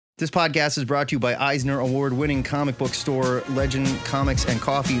This podcast is brought to you by Eisner Award-winning comic book store Legend Comics and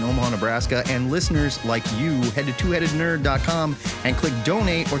Coffee in Omaha, Nebraska, and listeners like you. Head to twoheadednerd.com and click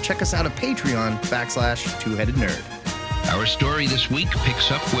donate or check us out at Patreon /twoheadednerd. Our story this week picks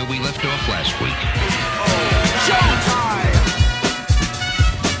up where we left off last week. Showtime!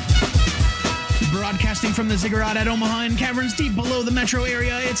 Broadcasting from the Ziggurat at Omaha and caverns deep below the metro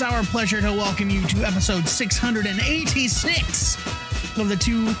area, it's our pleasure to welcome you to episode 686 of the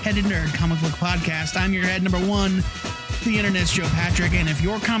Two-Headed Nerd Comic Book Podcast. I'm your head number one, the internet's Joe Patrick, and if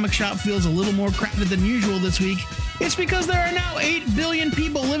your comic shop feels a little more crowded than usual this week, it's because there are now 8 billion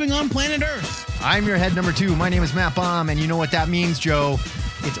people living on planet Earth. I'm your head number two. My name is Matt Baum, and you know what that means, Joe.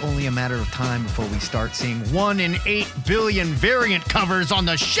 It's only a matter of time before we start seeing 1 in 8 billion variant covers on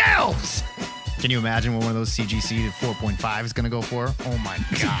the shelves. Can you imagine what one of those CGC 4.5 is going to go for? Oh my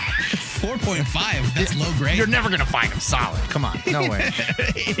God. 4.5? That's low grade. You're never going to find them solid. Come on. No way.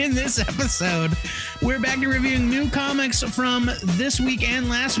 In this episode, we're back to reviewing new comics from this week and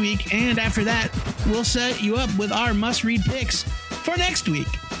last week. And after that, we'll set you up with our must-read picks for next week.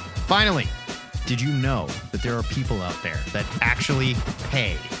 Finally, did you know that there are people out there that actually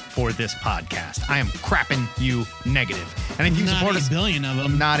pay for this podcast? I am crapping you negative. And if you support us, not 8 billion of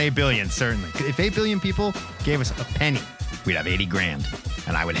them. Not 8 billion, certainly. If 8 billion people gave us a penny, we'd have 80 grand,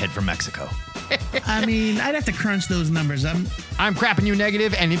 and I would head for Mexico. I mean, I'd have to crunch those numbers. I'm crapping you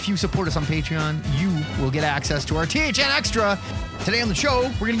negative, and if you support us on Patreon, you will get access to our THN Extra. Today on the show,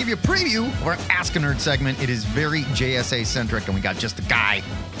 we're going to give you a preview of our Ask a Nerd segment. It is very JSA-centric, and we got just the guy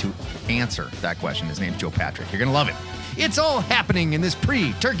to answer that question. His name's Joe Patrick. You're going to love it. It's all happening in this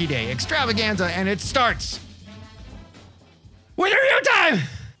pre-Turkey Day extravaganza, and it starts with review time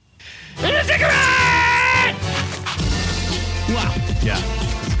in the Ziggurat! Wow. Yeah,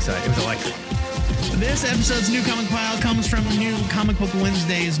 it was exciting. It was electric. This episode's new comic pile comes from New Comic Book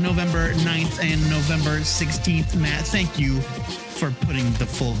Wednesdays, November 9th and November 16th. Matt, thank you for putting the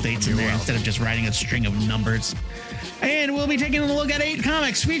full dates in there instead of just writing a string of numbers. And we'll be taking a look at 8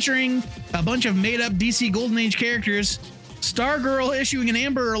 comics featuring a bunch of made-up DC Golden Age characters, Stargirl issuing an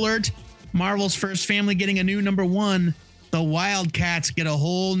Amber Alert, Marvel's First Family getting a new number 1, the Wildcats get a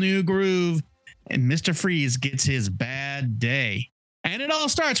whole new groove, and Mr. Freeze gets his bad day. And it all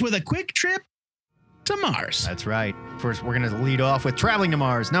starts with a quick trip to Mars. That's right. First, we're going to lead off with Traveling to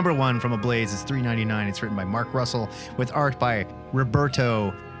Mars. Number 1 from Ablaze is $3.99. It's written by Mark Russell with art by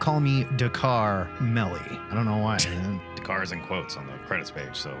Roberto Call Me Dakar Melly. I don't know why. Dakar's in quotes on the credits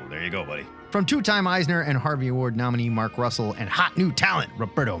page, so there you go, buddy. From 2-time Eisner and Harvey Award nominee Mark Russell and hot new talent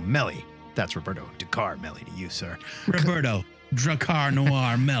Roberto Melly. That's Roberto Dakar Melly to you, sir. Roberto Dracar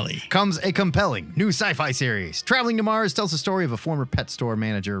Noir Melly. Comes a compelling new sci-fi series. Traveling to Mars tells the story of a former pet store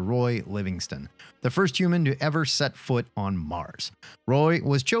manager, Roy Livingston, the first human to ever set foot on Mars. Roy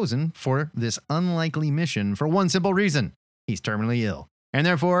was chosen for this unlikely mission for one simple reason. He's terminally ill, and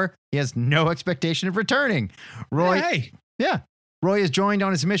therefore he has no expectation of returning. Roy is joined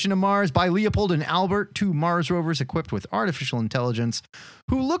on his mission to Mars by Leopold and Albert, 2 Mars rovers equipped with artificial intelligence,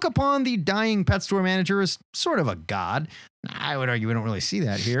 who look upon the dying pet store manager as sort of a god. I would argue we don't really see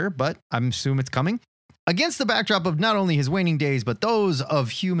that here, but I assume it's coming. Against the backdrop of not only his waning days, but those of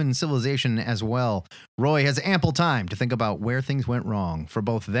human civilization as well, Roy has ample time to think about where things went wrong for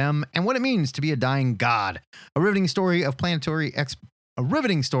both them and what it means to be a dying god. A riveting story of planetary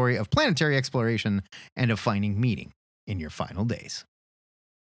exploration and of finding meaning in your final days.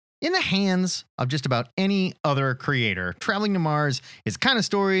 In the hands of just about any other creator, Traveling to Mars is the kind of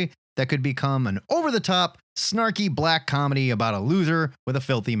story that could become an over-the-top, snarky black comedy about a loser with a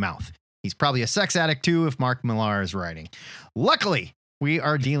filthy mouth. He's probably a sex addict too if Mark Millar is writing. Luckily, we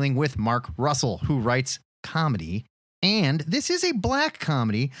are dealing with Mark Russell, who writes comedy, and this is a black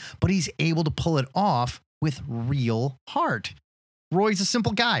comedy, but he's able to pull it off with real heart. Roy's a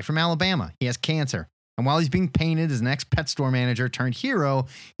simple guy from Alabama. He has cancer. And while he's being painted as an ex-pet store manager turned hero,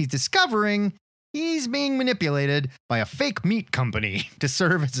 he's discovering he's being manipulated by a fake meat company to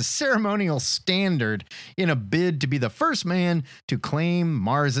serve as a ceremonial standard in a bid to be the first man to claim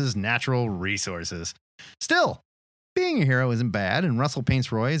Mars's natural resources. Still, being a hero isn't bad, and Russell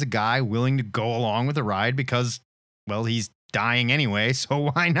paints Roy as a guy willing to go along with the ride because, well, he's dying anyway, so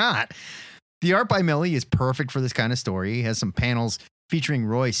why not? The art by Melly is perfect for this kind of story. He has some panels featuring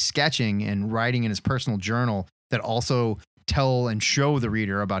Roy sketching and writing in his personal journal that also tell and show the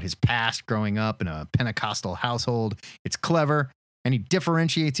reader about his past growing up in a Pentecostal household. It's clever, and he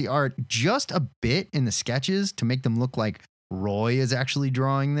differentiates the art just a bit in the sketches to make them look like Roy is actually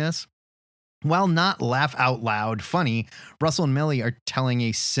drawing this. While not laugh out loud funny, Russell and Melly are telling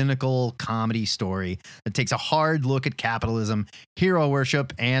a cynical comedy story that takes a hard look at capitalism, hero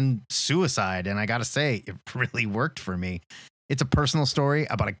worship, and suicide. And I gotta say, it really worked for me. It's a personal story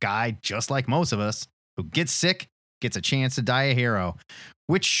about a guy just like most of us who gets sick, gets a chance to die a hero,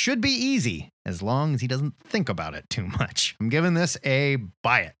 which should be easy as long as he doesn't think about it too much. I'm giving this a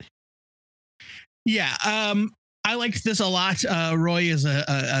buy it. Yeah, I liked this a lot. Roy is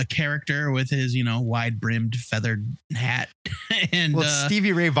a character with his, wide brimmed feathered hat, and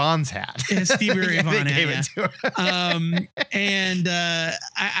Stevie Ray Vaughan's hat. Stevie Ray Vaughan They gave hat. it to her.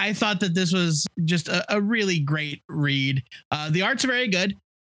 I thought that this was just a really great read. The art's very good.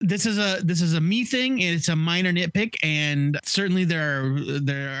 This is a me thing. It's a minor nitpick, and certainly there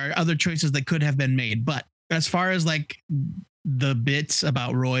are other choices that could have been made. But as far as like the bits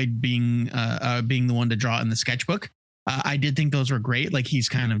about Roy being the one to draw in the sketchbook, I did think those were great. Like he's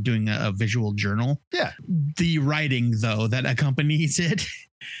kind of doing a visual journal. Yeah. The writing though that accompanies it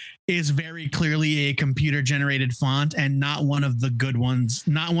is very clearly a computer generated font and not one of the good ones,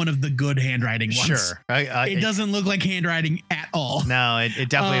 not one of the good handwriting ones. Sure. It doesn't look like handwriting at all. No, it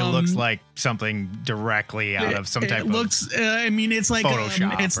definitely looks like something directly out of some type of it's like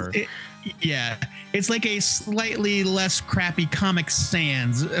Photoshop. Yeah, it's like a slightly less crappy Comic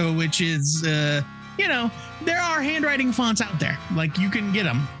Sans, which is, there are handwriting fonts out there. Like you can get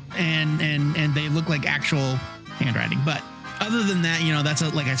them, and they look like actual handwriting. But other than that, that's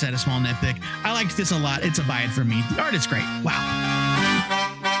like I said, a small nitpick. I liked this a lot. It's a buy it for me. The art is great. Wow.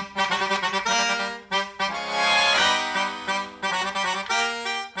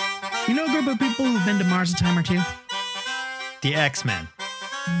 You know a group of people who've been to Mars a time or two? The X-Men.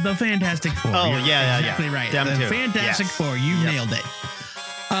 The Fantastic Four. Oh, You're yeah. exactly right. Them the too. Fantastic Yes. Four. You Yep. nailed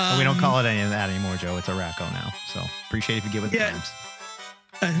it. We don't call it any of that anymore, Joe. It's a Racco now. So appreciate if you give it the Yeah.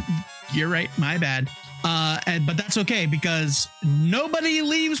 times. You're right. My bad. But that's okay because nobody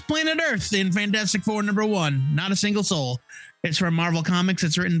leaves planet Earth in Fantastic Four #1. Not a single soul. It's from Marvel Comics.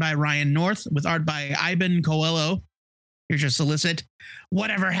 It's written by Ryan North with art by Iban Coelho. Here's your solicit.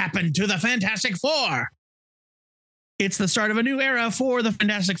 Whatever happened to the Fantastic Four? It's the start of a new era for the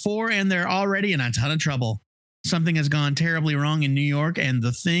Fantastic Four, and they're already in a ton of trouble. Something has gone terribly wrong in New York, and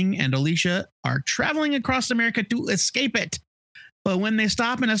the Thing and Alicia are traveling across America to escape it. But when they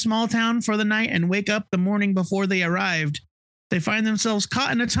stop in a small town for the night and wake up the morning before they arrived, they find themselves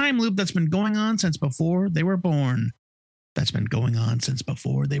caught in a time loop that's been going on since before they were born. That's been going on since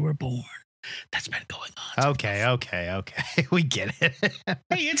before they were born. That's been going on. Okay. We get it.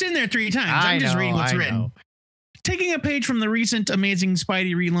 Hey, it's in there 3 times. I'm just reading what's written. Know. Taking a page from the recent Amazing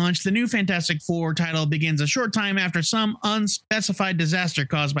Spidey relaunch, the new Fantastic Four title begins a short time after some unspecified disaster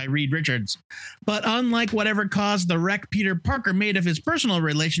caused by Reed Richards. But unlike whatever caused the wreck Peter Parker made of his personal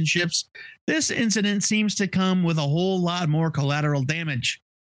relationships, this incident seems to come with a whole lot more collateral damage.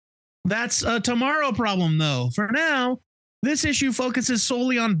 That's a tomorrow problem, though. For now, this issue focuses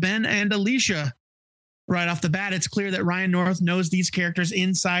solely on Ben and Alicia. Right off the bat, it's clear that Ryan North knows these characters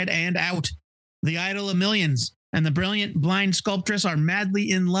inside and out. The idol of millions and the brilliant blind sculptress are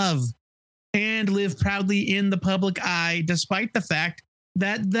madly in love and live proudly in the public eye, despite the fact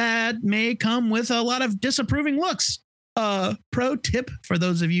that may come with a lot of disapproving looks. Pro tip for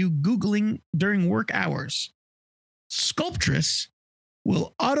those of you Googling during work hours. Sculptress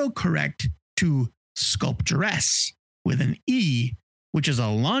will autocorrect to sculptress with an E, which is a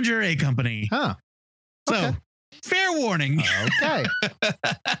lingerie company. Huh. So, Okay. fair warning. Okay.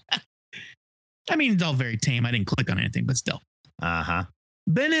 I mean, it's all very tame. I didn't click on anything, but still. Uh-huh.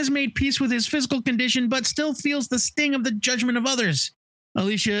 Ben has made peace with his physical condition, but still feels the sting of the judgment of others.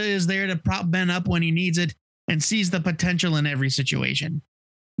 Alicia is there to prop Ben up when he needs it and sees the potential in every situation.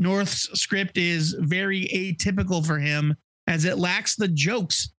 North's script is very atypical for him, as it lacks the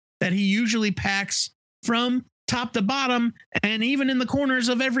jokes that he usually packs from top to bottom and even in the corners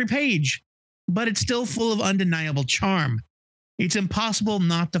of every page. But it's still full of undeniable charm. It's impossible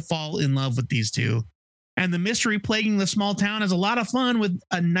not to fall in love with these two. And the mystery plaguing the small town is a lot of fun with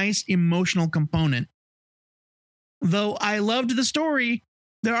a nice emotional component. Though I loved the story,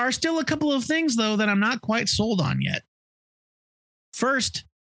 there are still a couple of things, though, that I'm not quite sold on yet. First,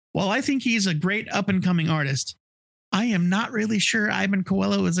 while I think he's a great up-and-coming artist, I am not really sure Iban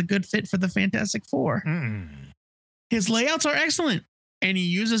Coelho is a good fit for the Fantastic Four. His layouts are excellent, and he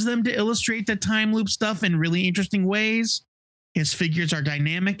uses them to illustrate the time loop stuff in really interesting ways. His figures are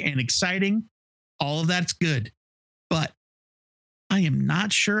dynamic and exciting. All of that's good. But I am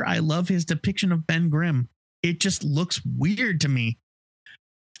not sure I love his depiction of Ben Grimm. It just looks weird to me.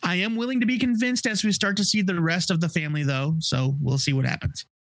 I am willing to be convinced as we start to see the rest of the family, though, so we'll see what happens.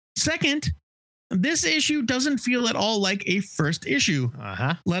 Second, This issue doesn't feel at all like a first issue,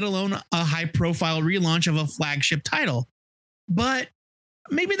 let alone a high-profile relaunch of a flagship title. But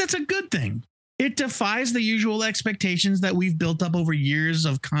maybe that's a good thing. It defies the usual expectations that we've built up over years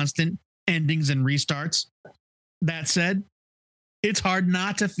of constant endings and restarts. That said, it's hard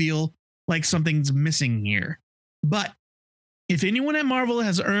not to feel like something's missing here. But if anyone at Marvel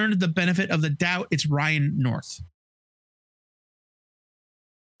has earned the benefit of the doubt, it's Ryan North.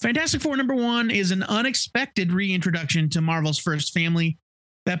 Fantastic Four #1 is an unexpected reintroduction to Marvel's first family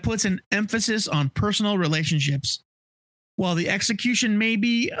that puts an emphasis on personal relationships. While the execution may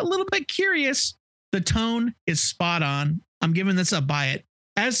be a little bit curious, the tone is spot on. I'm giving this a buy it.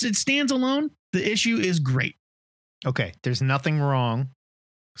 As it stands alone, the issue is great. Okay, there's nothing wrong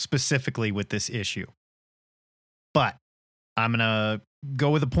specifically with this issue. But I'm going to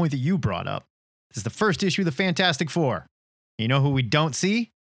go with the point that you brought up. This is the first issue of the Fantastic Four. You know who we don't see?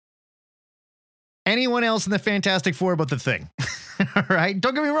 Anyone else in the Fantastic Four but the Thing. All right?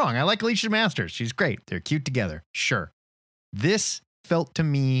 Don't get me wrong. I like Alicia Masters. She's great. They're cute together. Sure. This felt to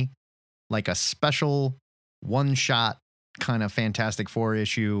me like a special one-shot kind of Fantastic Four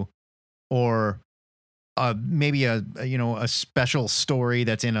issue, or maybe a special story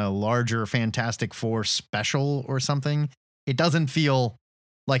that's in a larger Fantastic Four special or something. It doesn't feel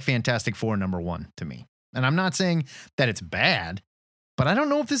like Fantastic Four #1 to me. And I'm not saying that it's bad, but I don't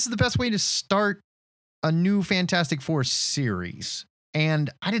know if this is the best way to start a new Fantastic Four series. And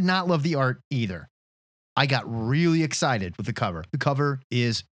I did not love the art either. I got really excited with the cover. The cover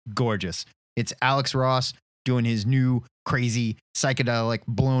is gorgeous. It's Alex Ross doing his new crazy psychedelic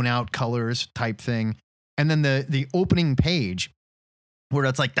blown out colors type thing. And then the opening page where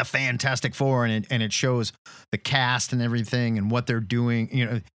it's like the Fantastic Four and it shows the cast and everything and what they're doing,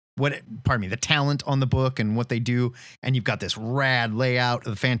 the talent on the book and what they do. And you've got this rad layout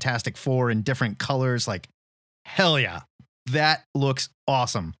of the Fantastic Four in different colors. Like, hell yeah, that looks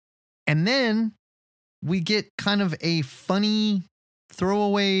awesome. And then we get kind of a funny,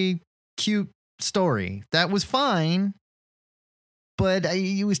 throwaway, cute story that was fine, but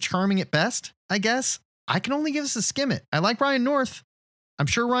it was charming at best, I guess. I can only give us a skim it. I like Ryan North. I'm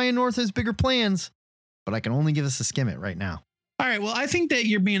sure Ryan North has bigger plans, but I can only give us a skim it right now. All right. Well, I think that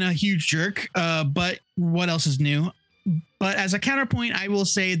you're being a huge jerk, but what else is new? But as a counterpoint, I will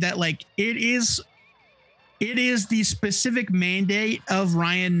say that it is the specific mandate of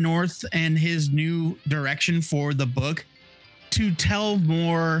Ryan North and his new direction for the book to tell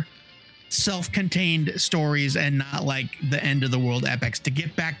more self-contained stories and not like the end of the world epics, to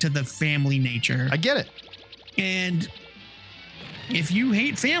get back to the family nature. I get it. And if you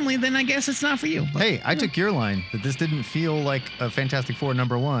hate family, then I guess it's not for you. But, hey, I took your line that this didn't feel like a Fantastic Four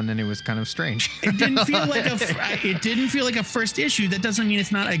 #1, and it was kind of strange. It didn't feel like a first issue. That doesn't mean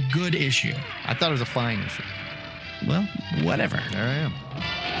it's not a good issue. I thought it was a fine issue. Well, whatever. There I am.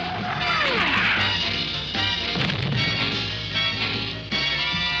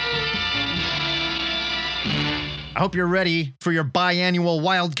 I hope you're ready for your biannual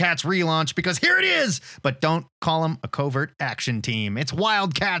Wildcats relaunch, because here it is. But don't call them a covert action team. It's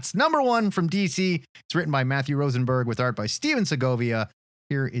Wildcats #1 from DC. It's written by Matthew Rosenberg with art by Steven Segovia.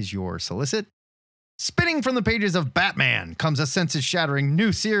 Here is your solicit. Spinning from the pages of Batman comes a senses-shattering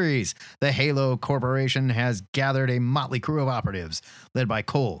new series. The Halo Corporation has gathered a motley crew of operatives led by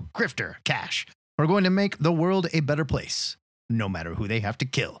Cole, Grifter, Cash. We're going to make the world a better place, no matter who they have to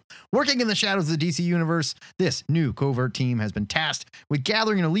kill. Working in the shadows of the DC universe, this new covert team has been tasked with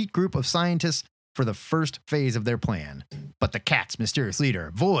gathering an elite group of scientists for the first phase of their plan. But the Cat's mysterious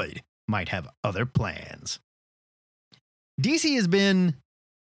leader, Void, might have other plans. DC has been,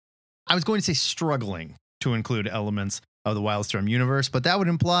 I was going to say, struggling to include elements of the Wildstorm universe, but that would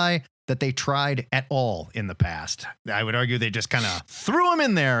imply that they tried at all in the past. I would argue they just kind of threw them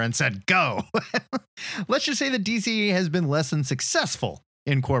in there and said, go. Let's just say that DC has been less than successful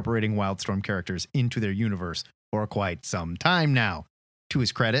incorporating Wildstorm characters into their universe for quite some time now. To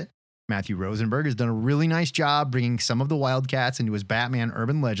his credit, Matthew Rosenberg has done a really nice job bringing some of the Wildcats into his Batman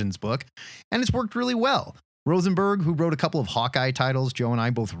Urban Legends book, and it's worked really well. Rosenberg, who wrote a couple of Hawkeye titles Joe and I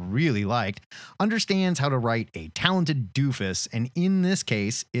both really liked, understands how to write a talented doofus, and in this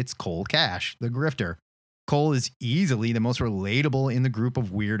case, it's Cole Cash, the grifter. Cole is easily the most relatable in the group of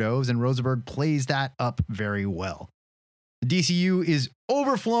weirdos, and Rosenberg plays that up very well. The DCU is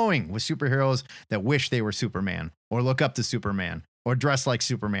overflowing with superheroes that wish they were Superman, or look up to Superman, or dress like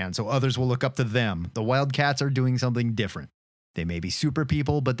Superman so others will look up to them. The Wildcats are doing something different. They may be super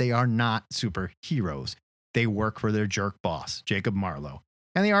people, but they are not superheroes. They work for their jerk boss, Jacob Marlowe,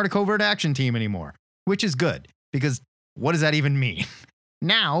 and they aren't a covert action team anymore, which is good, because what does that even mean?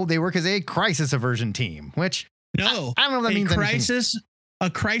 Now they work as a crisis aversion team, which No, I don't know if that means anything. a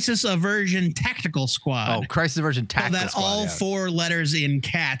crisis aversion tactical squad. Oh, crisis aversion So tactical that squad. all yeah. 4 letters in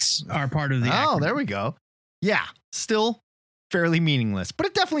CATS are part of the Oh, acronym. there we go. Yeah, still fairly meaningless, but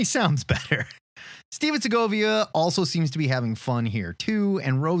it definitely sounds better. Steven Segovia also seems to be having fun here too,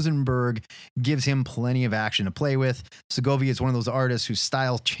 and Rosenberg gives him plenty of action to play with. Segovia is one of those artists whose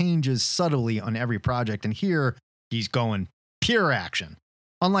style changes subtly on every project, and here he's going pure action.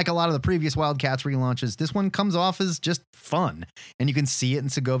 Unlike a lot of the previous Wildcats relaunches, this one comes off as just fun, and you can see it in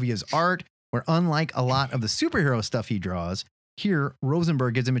Segovia's art, where unlike a lot of the superhero stuff he draws, here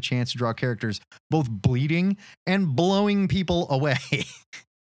Rosenberg gives him a chance to draw characters both bleeding and blowing people away.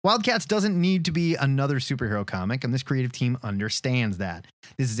 Wildcats doesn't need to be another superhero comic, and this creative team understands that.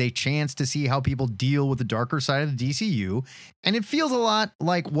 This is a chance to see how people deal with the darker side of the DCU, and it feels a lot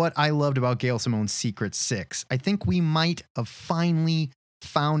like what I loved about Gail Simone's Secret Six. I think we might have finally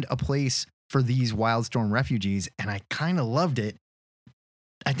found a place for these Wildstorm refugees, and I kind of loved it.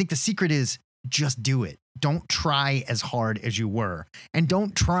 I think the secret is just do it. Don't try as hard as you were. And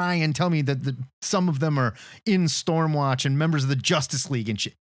don't try and tell me that some of them are in Stormwatch and members of the Justice League and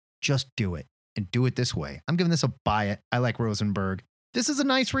shit. Just do it, and do it this way. I'm giving this a buy it. I like Rosenberg. This is a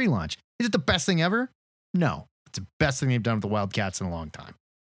nice relaunch. Is it the best thing ever? No. It's the best thing they've done with the Wildcats in a long time.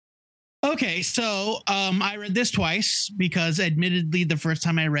 Okay, so I read this twice because, admittedly, the first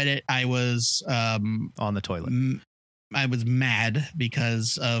time I read it, I was On the toilet. I was mad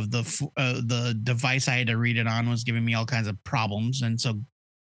because of the device I had to read it on was giving me all kinds of problems, and so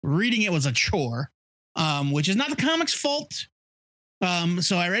reading it was a chore, which is not the comic's fault.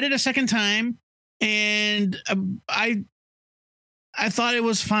 So I read it a second time, and I thought it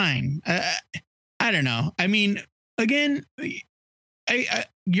was fine. I don't know. I mean, again,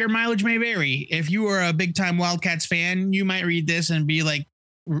 your mileage may vary. If you are a big time Wildcats fan, you might read this and be like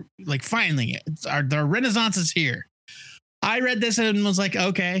finally, the Renaissance is here. I read this and was like,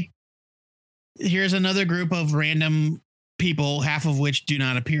 okay, here's another group of random people, half of which do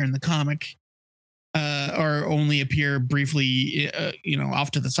not appear in the comic. Or only appear briefly,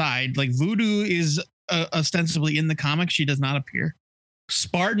 off to the side. Like Voodoo is ostensibly in the comic. She does not appear.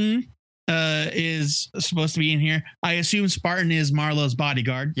 Spartan is supposed to be in here. I assume Spartan is Marlowe's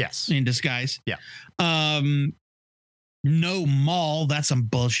bodyguard. Yes. In disguise. Yeah. No Maul. That's some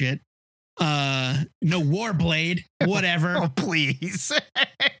bullshit. No Warblade. Whatever. Oh, please.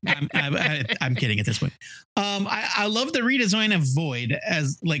 I'm kidding at this point. I love the redesign of Void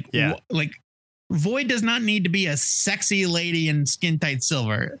as Void does not need to be a sexy lady in skin tight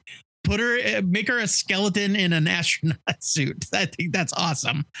silver. Make her a skeleton in an astronaut suit. I think that's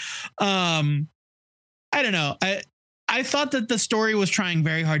awesome. I don't know. I thought that the story was trying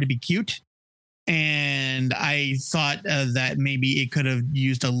very hard to be cute. And I thought that maybe it could have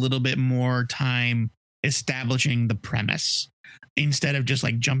used a little bit more time establishing the premise instead of just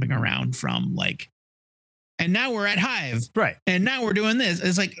like jumping around from like, and now we're at Hive. Right. And now we're doing this.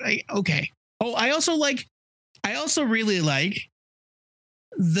 It's like, okay. Oh, I also really like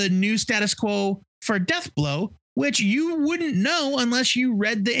the new status quo for Deathblow, which you wouldn't know unless you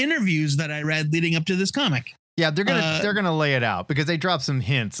read the interviews that I read leading up to this comic. Yeah, they're gonna lay it out because they drop some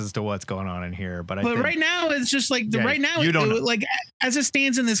hints as to what's going on in here. But right now it's just like you don't know. Like as it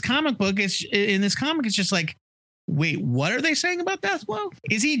stands in this comic book, it's just like, wait, what are they saying about Deathblow?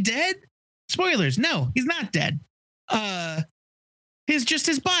 Is he dead? Spoilers. No, he's not dead.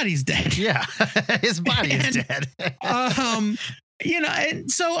 His body's dead. Yeah, his body is dead.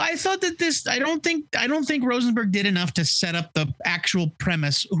 And so I thought that I don't think Rosenberg did enough to set up the actual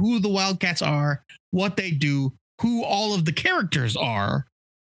premise, who the Wildcats are, what they do, who all of the characters are.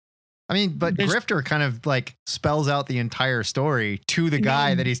 I mean, but Grifter kind of like spells out the entire story to the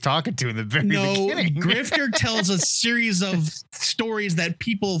guy that he's talking to in the very beginning. Grifter tells a series of stories that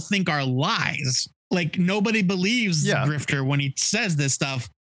people think are lies. Like nobody believes Grifter when he says this stuff,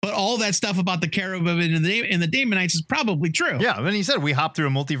 but all that stuff about the Cherubim and the Daemonites is probably true. Yeah. And then he said, we hopped through a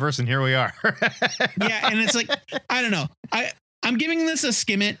multiverse and here we are. Yeah. And it's like, I don't know. I'm giving this a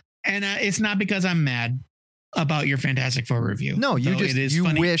skim it, and it's not because I'm mad about your Fantastic Four review. No, you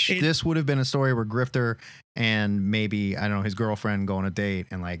wish this would have been a story where Grifter and maybe, I don't know, his girlfriend go on a date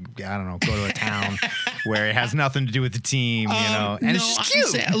and like, I don't know, go to a town where it has nothing to do with the team, and it's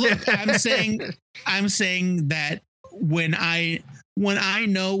just cute. I'm saying that when I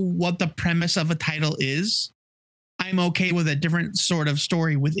know what the premise of a title is, I'm okay with a different sort of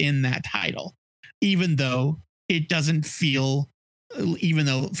story within that title, even though it doesn't feel, even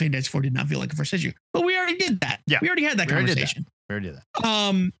though Fantastic Four did not feel like a first issue, but we already did that. Yeah, we already had that conversation. We already did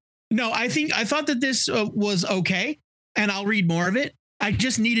that. No, I thought that this was okay, and I'll read more of it. I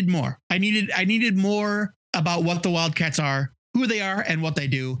just needed more. I needed more about what the Wildcats are, who they are, and what they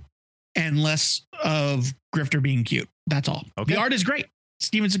do, and less of Grifter being cute. That's all. Okay. The art is great.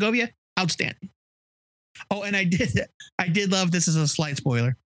 Steven Segovia, outstanding. Oh, and I did love, this is a slight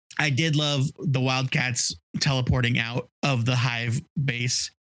spoiler, I did love the Wildcats teleporting out of the Hive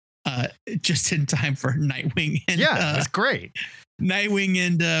base just in time for Nightwing. And, Yeah, that's great. Nightwing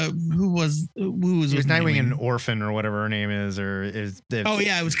and who was It was with Nightwing and Orphan or whatever her name is, or is the, Oh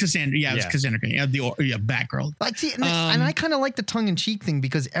yeah, it was Cassandra. Yeah, it was Cassandra. Yeah, Batgirl. like, see, and I kind of like the tongue in cheek thing,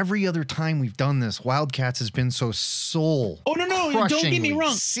 because every other time we've done this, Wildcats has been so soul. Oh no, don't get me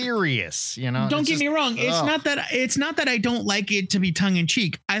wrong. Serious, you know. Don't get me wrong. It's not that I don't like it to be tongue in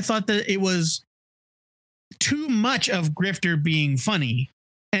cheek. I thought that it was too much of Grifter being funny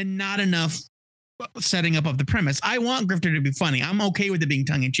and not enough setting up of the premise. I want Grifter to be funny. I'm okay with it being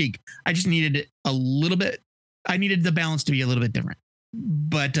tongue in cheek. I just needed it a little bit. I needed the balance to be a little bit different.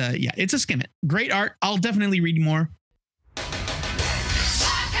 But yeah, it's a skim it. Great art. I'll definitely read more.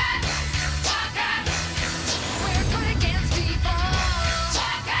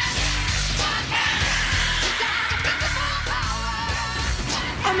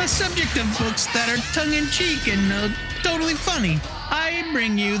 On the subject of books that are tongue in cheek and totally funny, I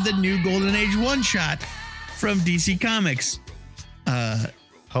bring you the new Golden Age one-shot from DC Comics.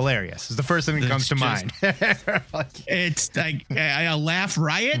 Hilarious is the first thing that comes to mind. It's like a laugh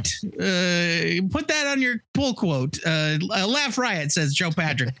riot. Put that on your pull quote. A laugh riot, says Joe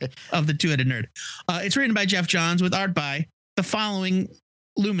Patrick of the Two-Headed Nerd. It's written by Jeff Johns with art by the following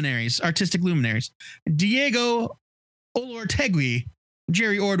artistic luminaries: Diego Olortegui,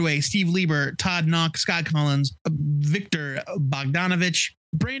 Jerry Ordway, Steve Lieber, Todd Knock, Scott Collins, Victor Bogdanovich,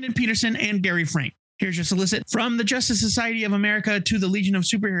 Brandon Peterson, and Gary Frank. Here's your solicit. From the Justice Society of America to the Legion of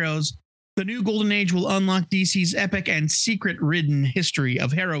Superheroes, the new Golden Age will unlock DC's epic and secret-ridden history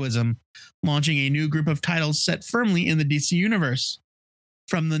of heroism, launching a new group of titles set firmly in the DC universe.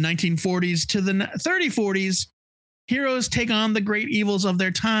 From the 1940s to the 3040s, heroes take on the great evils of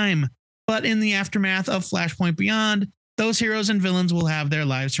their time. But in the aftermath of Flashpoint Beyond, those heroes and villains will have their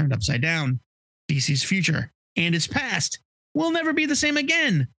lives turned upside down. DC's future and its past will never be the same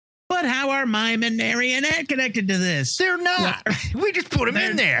again. But how are Mime and Marionette connected to this? They're not. We just put them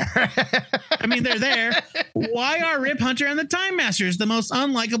in there. I mean, they're there. Why are Rip Hunter and the Time Masters the most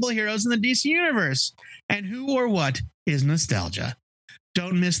unlikable heroes in the DC universe? And who or what is nostalgia?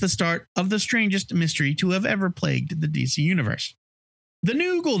 Don't miss the start of the strangest mystery to have ever plagued the DC universe. The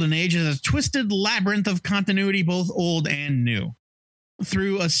new Golden Age is a twisted labyrinth of continuity, both old and new.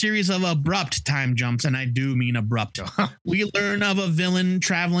 Through a series of abrupt time jumps, and I do mean abrupt, we learn of a villain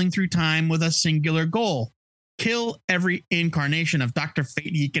traveling through time with a singular goal: kill every incarnation of Dr.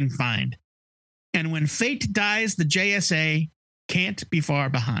 Fate he can find. And when Fate dies, the JSA can't be far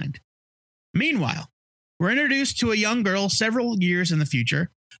behind. Meanwhile, we're introduced to a young girl several years in the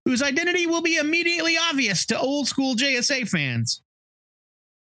future whose identity will be immediately obvious to old school JSA fans.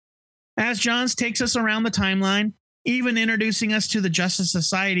 As Johns takes us around the timeline, even introducing us to the Justice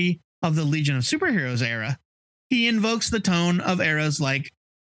Society of the Legion of Superheroes era, he invokes the tone of eras like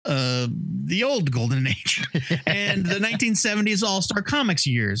the old Golden Age and the 1970s All-Star Comics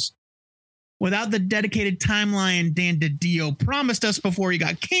years. Without the dedicated timeline Dan DiDio promised us before he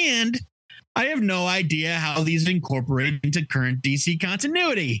got canned, I have no idea how these incorporate into current DC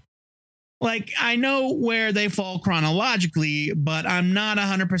continuity. Like, I know where they fall chronologically, but I'm not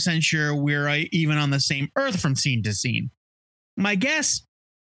 100% sure we're even on the same Earth from scene to scene. My guess,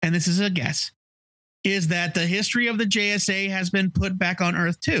 and this is a guess, is that the history of the JSA has been put back on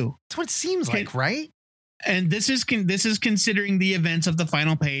Earth too. That's what it seems like, right? And this is considering the events of the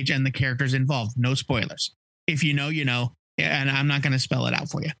final page and the characters involved. No spoilers. If you know, you know, and I'm not going to spell it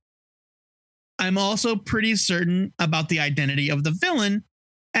out for you. I'm also pretty certain about the identity of the villain,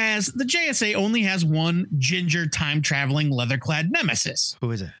 as the JSA only has one ginger time-traveling leather-clad nemesis.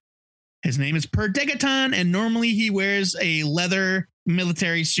 Who is it? His name is Per Degaton, and normally he wears a leather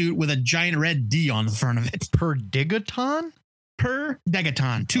military suit with a giant red D on the front of it. Per Degaton? Per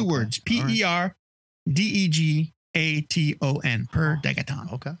Degaton. Two words. Perdegaton. Per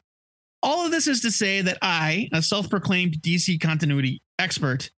Degaton. Okay. All of this is to say that I, a self-proclaimed DC continuity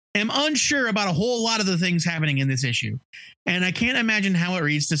expert, am unsure about a whole lot of the things happening in this issue, and I can't imagine how it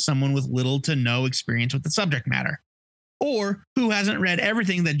reads to someone with little to no experience with the subject matter, or who hasn't read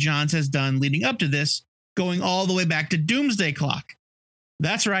everything that Johns has done leading up to this, going all the way back to Doomsday Clock.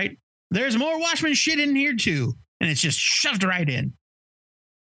 That's right, there's more Watchmen shit in here too, and it's just shoved right in.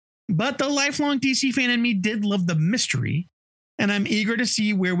 But the lifelong DC fan in me did love the mystery, and I'm eager to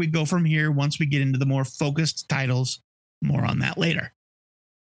see where we go from here once we get into the more focused titles. More on that later.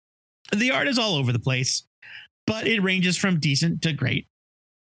 The art is all over the place, but it ranges from decent to great.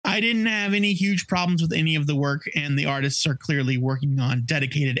 I didn't have any huge problems with any of the work, and the artists are clearly working on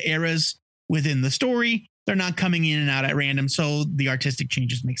dedicated eras within the story. They're not coming in and out at random, so the artistic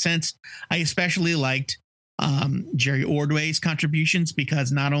changes make sense. I especially liked Jerry Ordway's contributions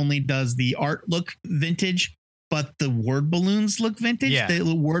because not only does the art look vintage, but the word balloons look vintage. Yeah.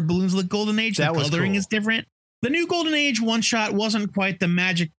 The word balloons look Golden Age. That the was coloring cool. is different. The new Golden Age one-shot wasn't quite the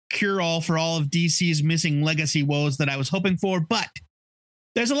magic cure-all for all of DC's missing legacy woes that I was hoping for, but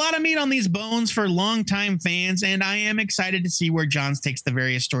there's a lot of meat on these bones for longtime fans, and I am excited to see where Johns takes the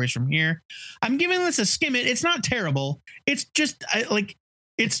various stories from here. I'm giving this a skim it. It's not terrible. It's just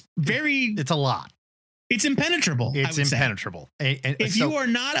it's very. It's a lot. It's impenetrable. It's impenetrable. If you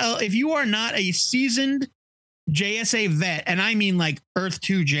are not a seasoned JSA vet, and I mean like Earth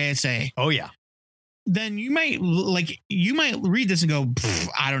 2 JSA, oh yeah, then you might read this and go,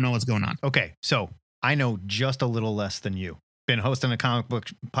 I don't know what's going on. okay. So I know just a little less than you. Been hosting a comic book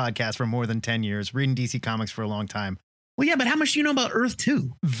podcast for more than 10 years, reading DC Comics for a long time. Well, yeah, but how much do you know about Earth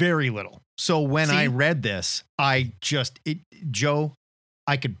 2? Very little. So when I read this, Joe,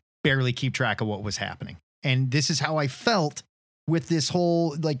 I could barely keep track of what was happening. And this is how I felt with this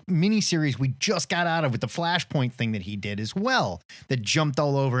whole like mini series we just got out of with the Flashpoint thing that he did as well, that jumped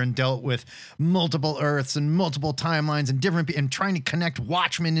all over and dealt with multiple Earths and multiple timelines and trying to connect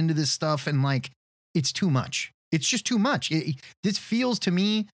Watchmen into this stuff. And like, it's too much. It's just too much. This feels to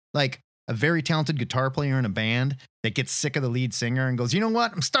me like a very talented guitar player in a band that gets sick of the lead singer and goes, you know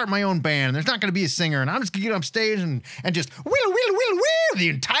what? I'm starting my own band. There's not going to be a singer, and I'm just going to get up stage and just wheel the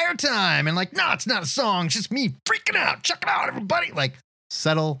entire time. And like, no, it's not a song. It's just me freaking out. Check it out, everybody. Like,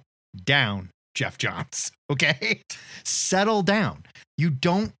 settle down, Jeff Johns. Okay? Settle down. You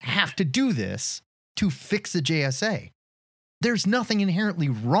don't have to do this to fix the JSA. There's nothing inherently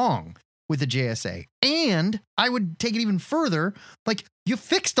wrong with the JSA. And I would take it even further. Like, you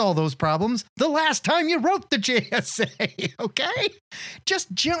fixed all those problems the last time you wrote the JSA, okay?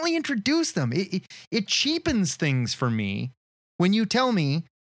 Just gently introduce them. It cheapens things for me when you tell me,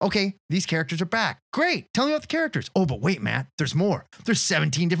 okay, these characters are back. Great. Tell me about the characters. Oh, but wait, Matt, there's more. There's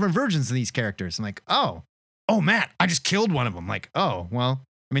 17 different versions of these characters. I'm like, oh, Matt, I just killed one of them. Like, oh, well,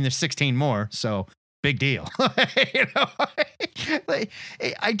 I mean, there's 16 more, so big deal. You know? Like,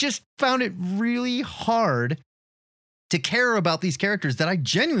 I just found it really hard to care about these characters that I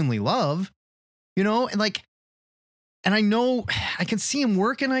genuinely love, you know, and I know I can see him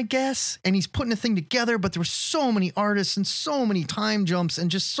working, I guess, and he's putting a thing together, but there were so many artists and so many time jumps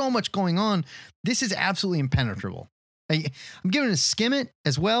and just so much going on. This is absolutely impenetrable. I'm giving it a skim it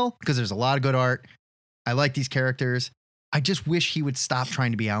as well because there's a lot of good art. I like these characters. I just wish he would stop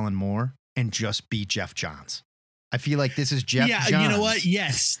trying to be Alan Moore and just be Jeff Johns. I feel like this is Jeff Johns. You know what?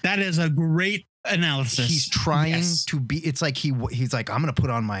 Yes, that is a great analysis. He's trying to be, it's like he's like, I'm going to put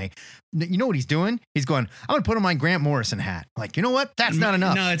on my, you know what he's doing? He's going, I'm going to put on my Grant Morrison hat. Like, you know what? That's not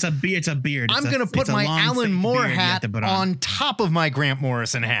enough. No, it's a beard. I'm going to put my Alan Moore hat on top of my Grant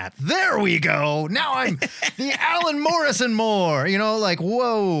Morrison hat. There we go. Now I'm the Alan Morrison Moore, you know, like,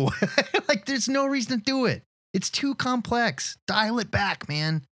 whoa. Like, there's no reason to do it. It's too complex. Dial it back,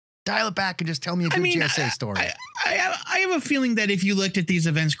 man. Dial it back and just tell me a good JSA story. I have a feeling that if you looked at these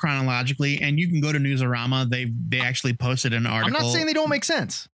events chronologically, and you can go to Newsarama, they actually posted an article. I'm not saying they don't make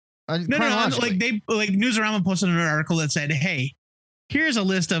sense. No, like Newsarama posted an article that said, "Hey, here's a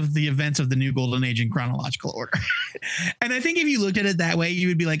list of the events of the new Golden Age in chronological order." And I think if you looked at it that way, you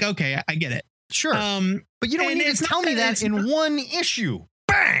would be like, "Okay, I get it." Sure, but you don't need to tell me that in one issue.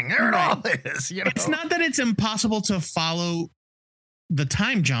 Bang! There it all is. You know? It's not that it's impossible to follow the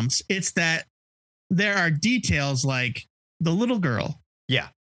time jumps. It's that there are details like the little girl. Yeah.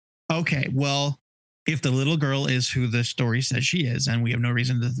 Okay, well, if the little girl is who the story says she is, and we have no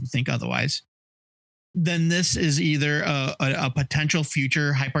reason to think otherwise, then this is either a potential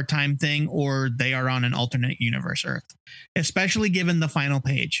future hyper time thing, or they are on an alternate universe Earth, especially given the final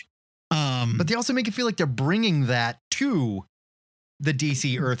page. But they also make it feel like they're bringing that to the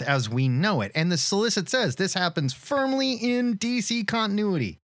DC Earth as we know it. And the solicit says this happens firmly in DC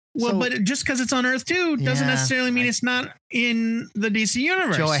continuity. Well, but just because it's on Earth 2 doesn't necessarily mean it's not in the DC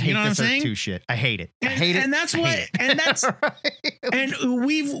universe. Joe, I hate this Earth 2 shit. I hate it. I hate it. And that's what, and that's, and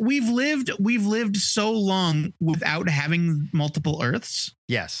we've lived so long without having multiple Earths.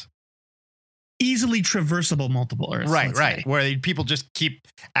 Yes. Easily traversable multiple Earths. Right. Where people just keep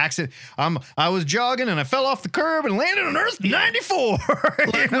accident. I was jogging and I fell off the curb and landed on Earth 94.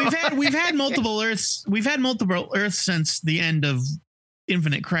 Like, we've had multiple Earths. We've had multiple Earths since the end of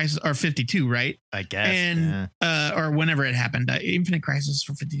Infinite Crisis or 52, right? I guess. And or whenever it happened, Infinite Crisis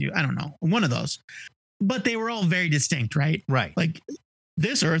for 52. I don't know, one of those. But they were all very distinct, right? Right. Like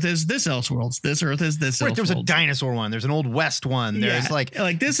this Earth is this Elseworlds. This Earth is this. Right. There was a Elseworlds. dinosaur one. There's an Old West one. There's like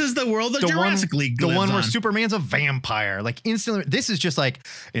this is the world that the Jurassic League the lives one where on. Superman's a vampire. Like instantly, this is just like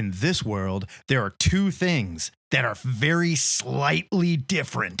in this world there are two things that are very slightly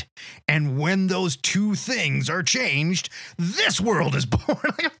different, and when those two things are changed, this world is born.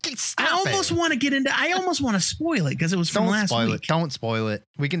 Like, stop I almost it. want to get into. I almost want to spoil it because it was from Don't last spoil week. it. Don't spoil it.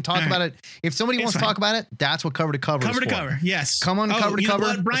 We can talk All about right. it if somebody It's wants to fine. talk about it. That's what cover to cover. Cover is to for. cover, yes. Come on, cover to you know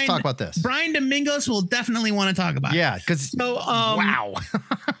cover. what? Let's talk about this. Brian Domingos will definitely want to talk about. Yeah, because So, wow,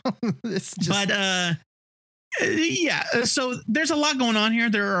 it's just but yeah. So there's a lot going on here.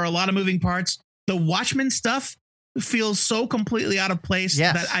 There are a lot of moving parts. The Watchmen stuff feels so completely out of place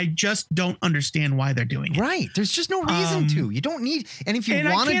Yes. that I just don't understand why they're doing it. right. There's just no reason to. You don't need. And if you And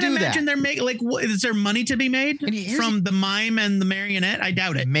want I to can't do imagine that, they're making like, is there money to be made And here's- from the mime and the marionette? I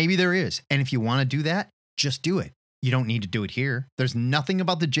doubt it. maybe there is. And if you want to do that, just do it. You don't need to do it here. There's nothing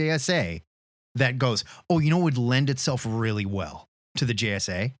about the JSA that goes, oh, you know what would lend itself really well to the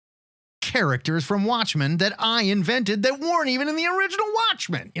JSA? Characters from Watchmen that I invented that weren't even in the original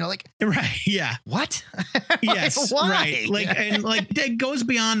Watchmen. You know, like, Right? Yeah. what? Yes. Why? Right. Like and like it goes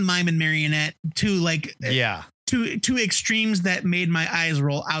beyond mime and marionette to like yeah. to extremes that made my eyes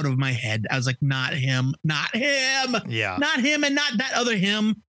roll out of my head. I was like, not him, not him, Yeah. not him, and not that other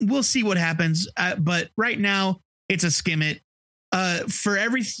him. We'll see what happens. But right now, it's a skim it. For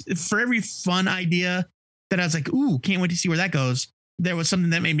every fun idea that I was like, ooh, can't wait to see where that goes. There was something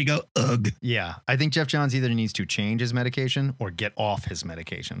that made me go, ugh. Yeah. I think Jeff Johns either needs to change his medication or get off his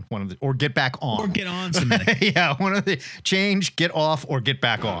medication. Or get back on. Or get on some medication. yeah, one of the change, get off, or get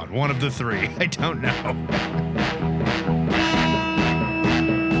back on. One of the three. I don't know.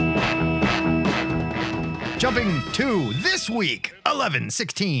 Jumping to this week,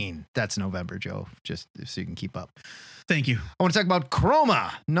 11/16. That's November, Joe, just so you can keep up. Thank you. I want to talk about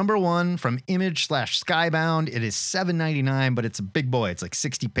Chroma, #1 from Image/Skybound. It is $7.99, but it's a big boy. It's like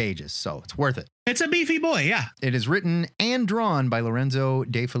 60 pages, so it's worth it. It's a beefy boy. Yeah. It is written and drawn by Lorenzo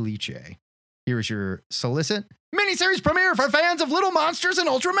De Felice. Here is your solicit. Miniseries premiere for fans of Little Monsters and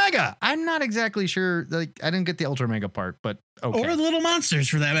Ultra Mega. I'm not exactly sure. Like, I didn't get the Ultra Mega part, but okay. Or the little monsters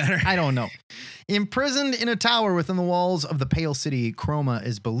for that matter. I don't know. Imprisoned in a tower within the walls of the Pale City, Chroma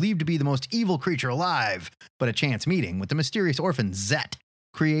is believed to be the most evil creature alive, but a chance meeting with the mysterious orphan Zet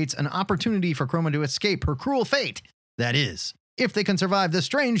creates an opportunity for Chroma to escape her cruel fate. That is, if they can survive the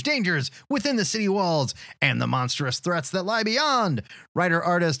strange dangers within the city walls and the monstrous threats that lie beyond.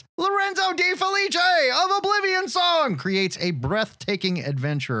 Writer-artist Lorenzo De Felice of Oblivion Song creates a breathtaking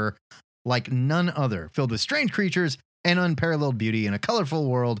adventure like none other, filled with strange creatures and unparalleled beauty in a colorful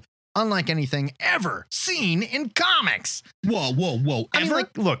world unlike anything ever seen in comics. Whoa. I mean, Ever?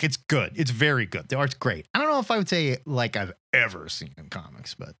 like, look, it's good. It's very good. The art's great. I don't know if I would say like I've ever seen in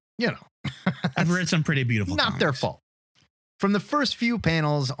comics, but you know, I've read some pretty beautiful. not their comics. fault. From the first few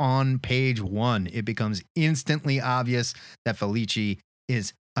panels on page 1, it becomes instantly obvious that Felice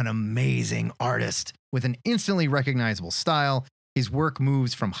is an amazing artist with an instantly recognizable style. His work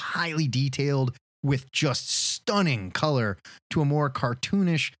moves from highly detailed with just stunning color to a more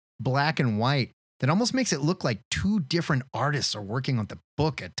cartoonish black and white that almost makes it look like two different artists are working on the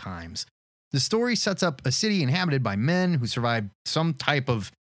book at times. The story sets up a city inhabited by men who survived some type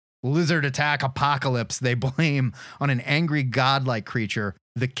of lizard attack apocalypse they blame on an angry godlike creature,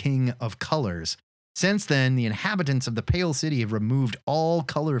 the King of Colors. Since then, the inhabitants of the Pale City have removed all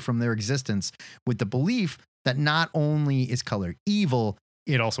color from their existence with the belief that not only is color evil,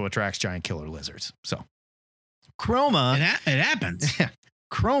 it also attracts giant killer lizards. So, Chroma, It happens.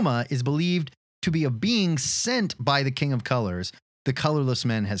 Chroma is believed to be a being sent by the King of Colors. The colorless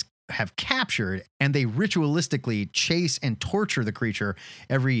men have captured, and they ritualistically chase and torture the creature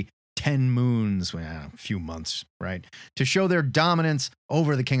every 10 moons, well, a few months, right, to show their dominance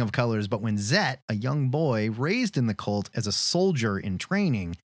over the King of Colors. But when Zet, a young boy raised in the cult as a soldier in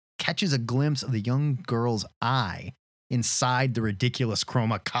training, catches a glimpse of the young girl's eye inside the ridiculous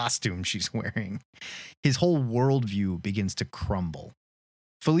Chroma costume she's wearing, his whole worldview begins to crumble.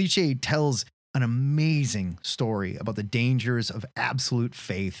 Felice tells an amazing story about the dangers of absolute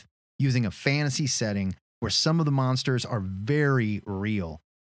faith using a fantasy setting where some of the monsters are very real.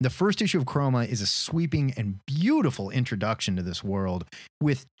 The first issue of Chroma is a sweeping and beautiful introduction to this world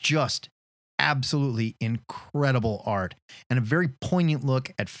with just absolutely incredible art and a very poignant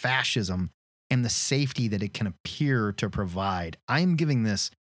look at fascism and the safety that it can appear to provide. I am giving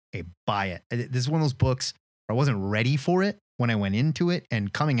this a buy it. This is one of those books where I wasn't ready for it when I went into it,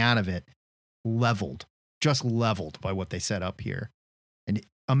 and coming out of it, just leveled by what they set up here. And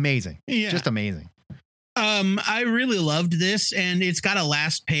amazing. Yeah. Just amazing. I really loved this, and it's got a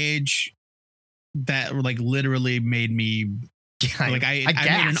last page that like literally made me like I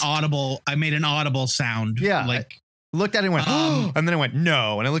made an audible sound. Yeah. Like Looked at it and went, oh, and then I went,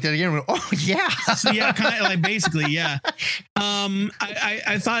 no. And I looked at it again and went, oh, yeah. So yeah, kind of like basically, yeah.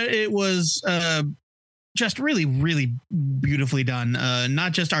 I thought it was just really, really beautifully done.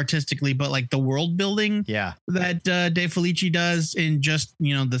 Not just artistically, but like the world building that Dave Felici does in just,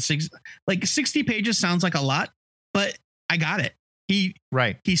 the 60 pages sounds like a lot, but I got it. He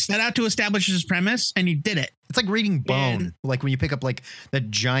set out to establish his premise and he did it. It's like reading Bone. Like when you pick up like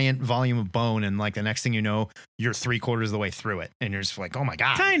that giant volume of Bone and like the next thing you know, you're 3/4 of the way through it. And you're just like, oh my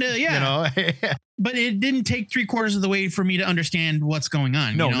God. Kind of, yeah. But it didn't take 3/4 of the way for me to understand what's going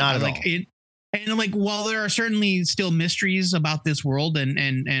on. No, not at all. And like, while there are certainly still mysteries about this world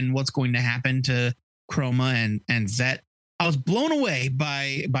and what's going to happen to Chroma and Zet, I was blown away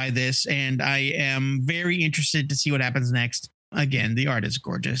by this. And I am very interested to see what happens next. Again, the art is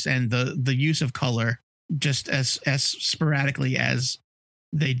gorgeous, and the use of color, just as sporadically as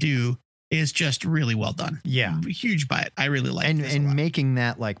they do, is just really well done. Yeah. Huge buy it. I really like it. And making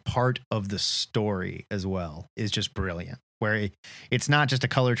that like part of the story as well is just brilliant. Where it's not just a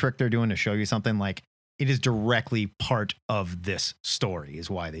color trick they're doing to show you something, like it is directly part of this story is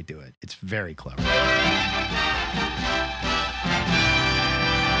why they do it. It's very clever.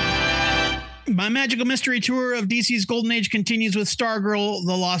 My magical mystery tour of DC's Golden Age continues with Stargirl,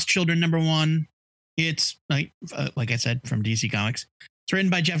 The Lost Children #1. It's like I said, from DC Comics. It's written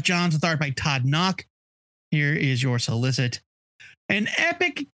by Jeff Johns with art by Todd Nauck. Here is your solicit. An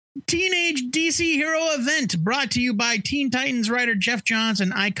epic teenage DC hero event brought to you by Teen Titans writer Jeff Johns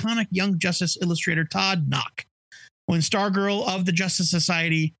and iconic Young Justice illustrator Todd Nauck. When Stargirl of the Justice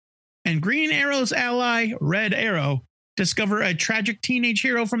Society and Green Arrow's ally, Red Arrow, discover a tragic teenage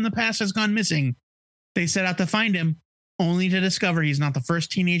hero from the past has gone missing, they set out to find him, only to discover he's not the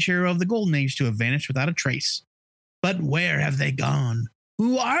first teenage hero of the Golden Age to have vanished without a trace. But where have they gone?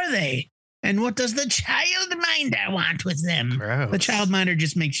 Who are they? And what does the childminder want with them? Gross. The childminder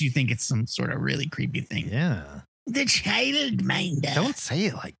just makes you think it's some sort of really creepy thing. Yeah. The childminder. Don't say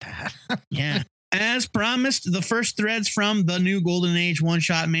it like that. Yeah. As promised, the first threads from the new Golden Age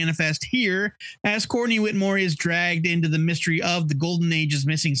one-shot manifest here as Courtney Whitmore is dragged into the mystery of the Golden Age's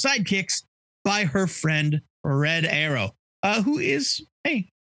missing sidekicks by her friend Red Arrow, who is,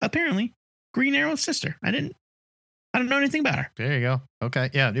 apparently Green Arrow's sister. I don't know anything about her. There you go. Okay.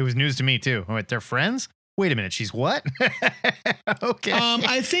 Yeah, it was news to me too. Wait, they're friends? Wait a minute. She's what? Okay.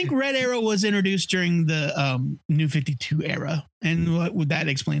 I think Red Arrow was introduced during the New 52 era, and that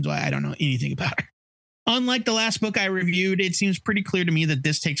explains why I don't know anything about her. Unlike the last book I reviewed, it seems pretty clear to me that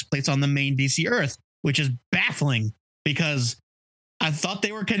this takes place on the main DC Earth, which is baffling because I thought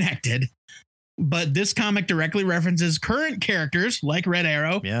they were connected. But this comic directly references current characters like Red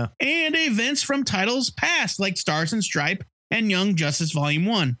Arrow and events from titles past like Stars and Stripe and Young Justice Volume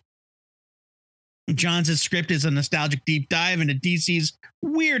 1. Johns' script is a nostalgic deep dive into DC's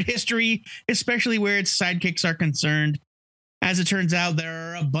weird history, especially where its sidekicks are concerned. As it turns out,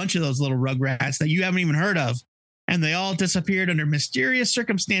 there are a bunch of those little rugrats that you haven't even heard of, and they all disappeared under mysterious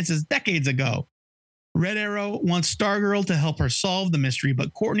circumstances decades ago. Red Arrow wants Stargirl to help her solve the mystery,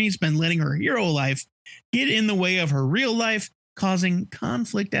 but Courtney's been letting her hero life get in the way of her real life, causing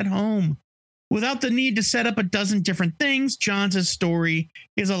conflict at home. Without the need to set up a dozen different things, Johns' story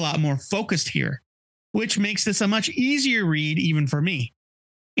is a lot more focused here, which makes this a much easier read even for me.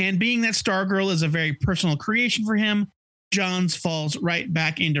 And being that Stargirl is a very personal creation for him, Johns falls right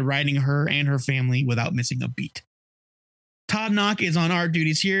back into writing her and her family without missing a beat. Todd Nauck is on art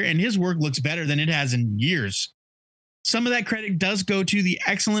duties here, and his work looks better than it has in years. Some of that credit does go to the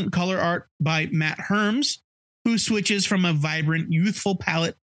excellent color art by Matt Herms, who switches from a vibrant, youthful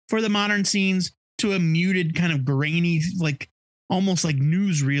palette for the modern scenes to a muted, kind of grainy, like almost like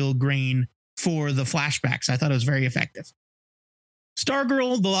newsreel grain for the flashbacks. I thought it was very effective.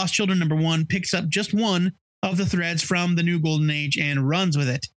 Stargirl, The Lost Children #1 picks up just one of the threads from the new Golden Age and runs with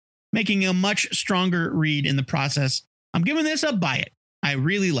it, making a much stronger read in the process. I'm giving this a buy it. I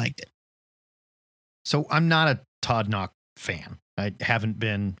really liked it. So I'm not a Todd Nauck fan. I haven't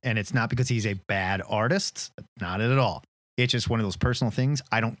been, and it's not because he's a bad artist. Not at all. It's just one of those personal things.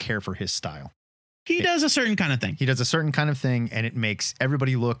 I don't care for his style. He does a certain kind of thing. He does a certain kind of thing, and it makes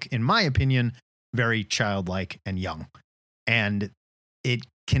everybody look, in my opinion, very childlike and young. And it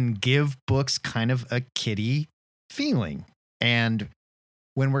can give books kind of a kiddie feeling. And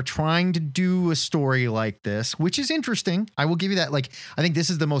when we're trying to do a story like this, which is interesting. I will give you that. Like, I think this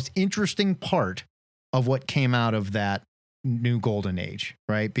is the most interesting part of what came out of that new golden age,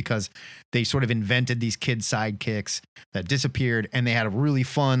 right? Because they sort of invented these kid sidekicks that disappeared, and they had a really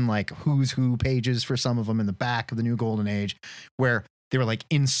fun, like, who's who pages for some of them in the back of the new golden age, where they were like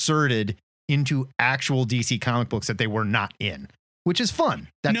inserted into actual DC comic books that they were not in, which is fun.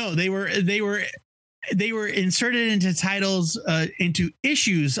 No, they were inserted into titles, into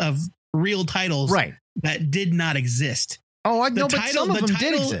issues of real titles, right, that did not exist. Oh, I know, but some of them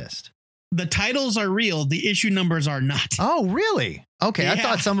did exist. The titles are real. The issue numbers are not. Oh, really? Okay, yeah. I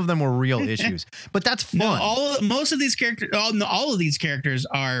thought some of them were real issues, but that's fun. No, most of these characters, all of these characters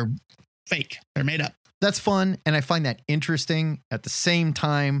are fake. They're made up. That's fun, and I find that interesting. At the same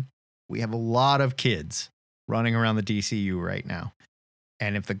time, we have a lot of kids running around the DCU right now,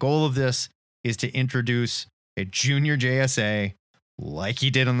 and if the goal of this is to introduce a junior JSA like he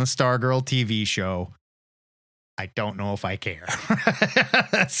did on the Stargirl TV show, I don't know if I care.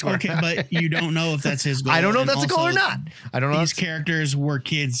 That's okay, but you don't know if that's his goal. I don't know if that's a goal or not. I don't know. These characters were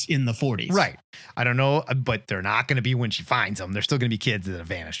kids in the 40s. Right. I don't know, but they're not going to be when she finds them. They're still going to be kids that have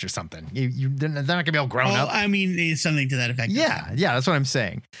vanished or something. They're not going to be all grown up. I mean, it's something to that effect. Yeah, that's what I'm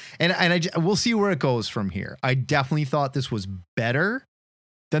saying. And we'll see where it goes from here. I definitely thought this was better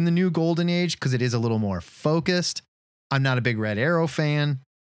than the new Golden Age because it is a little more focused. I'm not a big Red Arrow fan.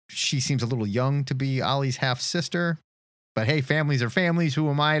 She seems a little young to be Ollie's half sister, but hey, families are families. Who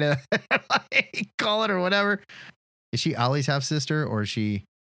am I to call it or whatever? Is she Ollie's half sister or is she?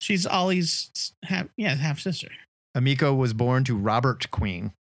 She's Ollie's half sister. Emiko was born to Robert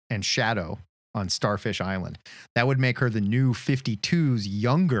Queen and Shadow on Starfish Island. That would make her the new 52's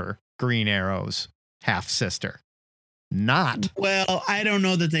younger Green Arrow's half sister. Not. Well, I don't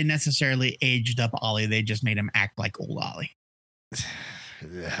know that they necessarily aged up Ollie. They just made him act like old Ollie.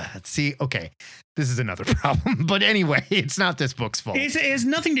 See, okay, this is another problem. But anyway, it's not this book's fault. It has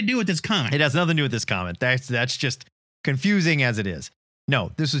nothing to do with this comic. It has nothing to do with this comic. That's just confusing as it is.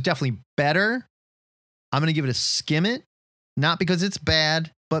 No, this was definitely better. I'm going to give it a skim it. Not because it's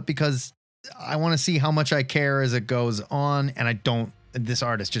bad, but because I want to see how much I care as it goes on. And this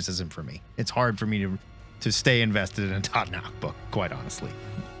artist just isn't for me. It's hard for me to stay invested in a Todd Nauck book, quite honestly.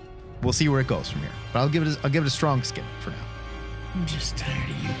 We'll see where it goes from here. But I'll give it a strong skim for now. I'm just tired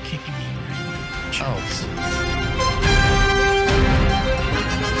of you kicking me around the chunks.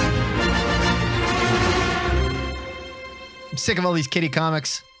 I'm sick of all these kiddie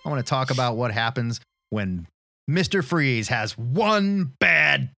comics. I want to talk about what happens when Mr. Freeze has one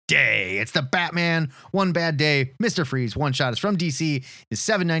bad day. It's the Batman One Bad Day. Mr. Freeze one shot is from DC. Is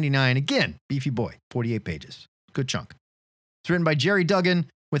 $7.99. Again, beefy boy, 48 pages. Good chunk. It's written by Jerry Duggan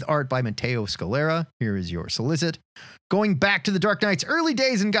with art by Matteo Scalera. Here is your solicit. Going back to the Dark Knight's early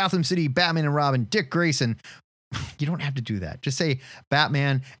days in Gotham City, Batman and Robin, Dick Grayson. You don't have to do that. Just say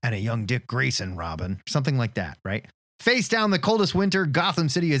Batman and a young Dick Grayson, Robin. Something like that, right? Face down the coldest winter Gotham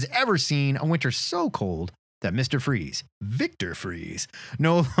City has ever seen. A winter so cold that Mr. Freeze, Victor Freeze,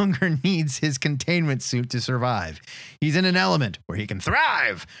 no longer needs his containment suit to survive. He's in an element where he can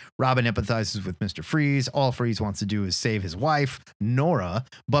thrive. Robin empathizes with Mr. Freeze. All Freeze wants to do is save his wife, Nora,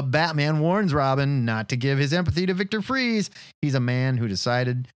 but Batman warns Robin not to give his empathy to Victor Freeze. He's a man who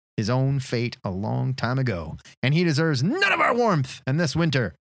decided his own fate a long time ago, and he deserves none of our warmth. And this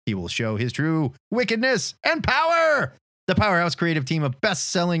winter, he will show his true wickedness and power. The powerhouse creative team of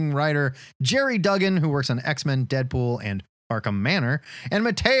best-selling writer Jerry Duggan, who works on X-Men, Deadpool, and Arkham Manor, and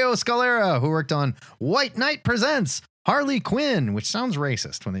Matteo Scalera, who worked on White Knight Presents Harley Quinn, which sounds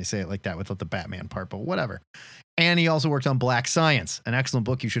racist when they say it like that without the Batman part, but whatever. And he also worked on Black Science, an excellent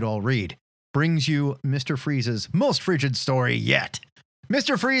book you should all read. Brings you Mr. Freeze's most frigid story yet.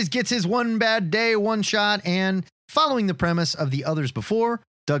 Mr. Freeze gets his one bad day, one shot, and following the premise of the others before,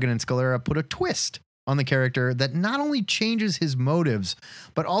 Duggan and Scalera put a twist on the character that not only changes his motives,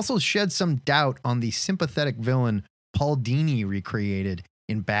 but also sheds some doubt on the sympathetic villain Paul Dini recreated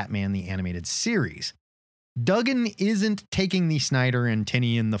in Batman the Animated Series. Duggan isn't taking the Snyder and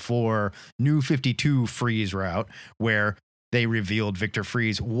Tynion the 4 New 52 Freeze route, where they revealed Victor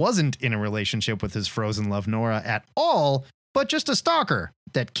Freeze wasn't in a relationship with his frozen love Nora at all, but just a stalker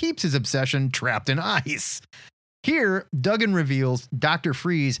that keeps his obsession trapped in ice. Here, Duggan reveals Dr.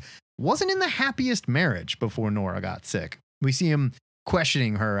 Freeze wasn't in the happiest marriage before Nora got sick. We see him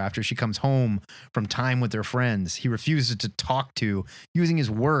questioning her after she comes home from time with their friends. He refuses to talk to, using his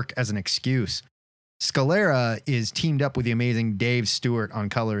work as an excuse. Scalera is teamed up with the amazing Dave Stewart on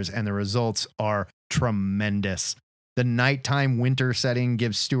colors, and the results are tremendous. The nighttime winter setting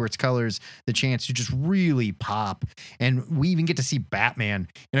gives Stewart's colors the chance to just really pop. And we even get to see Batman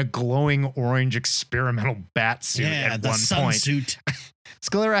in a glowing orange experimental bat suit at one point. Suit.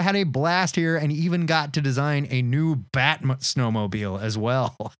 Scalera had a blast here and even got to design a new Bat snowmobile as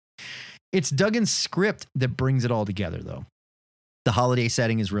well. It's Duggan's script that brings it all together, though. The holiday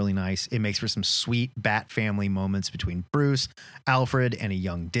setting is really nice. It makes for some sweet Bat family moments between Bruce, Alfred, and a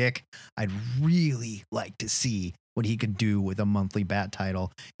young Dick. I'd really like to see what he could do with a monthly Bat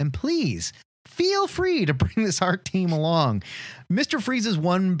title. And please, feel free to bring this art team along. Mr. Freeze's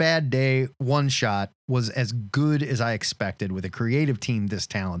One Bad Day one-shot was as good as I expected with a creative team this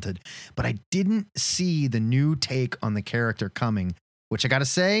talented, but I didn't see the new take on the character coming, which I gotta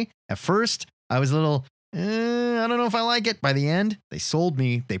say, at first, I was a little, I don't know if I like it. By the end, they sold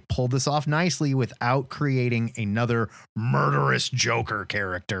me. They pulled this off nicely without creating another murderous Joker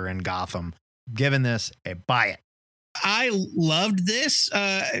character in Gotham. Given this a buy it. I loved this.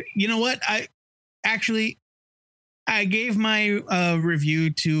 You know what? I gave my review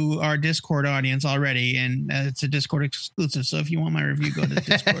to our Discord audience already, and it's a Discord exclusive. So if you want my review, go to the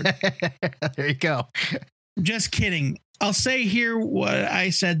Discord. There you go. Just kidding. I'll say here what I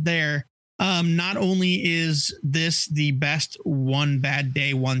said there. Not only is this the best One Bad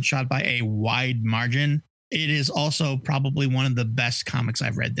Day one shot by a wide margin, it is also probably one of the best comics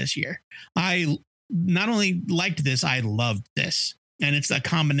I've read this year. I not only liked this, I loved this. And it's a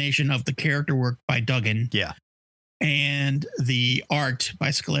combination of the character work by Duggan. Yeah. And the art by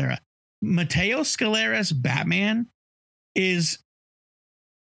Scalera. Matteo Scalera's Batman is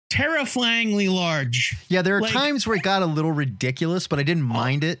terrifyingly large. Yeah, there are times where it got a little ridiculous, but I didn't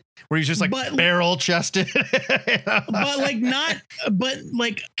mind it. Where he's just like barrel chested. but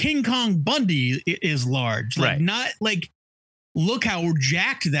King Kong Bundy is large. Like, right. Not like, look how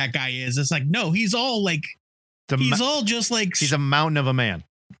jacked that guy is. It's like, no, he's all like, he's a mountain of a man.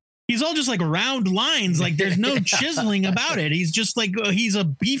 He's all just like round lines. Like there's no chiseling about it. He's just like, he's a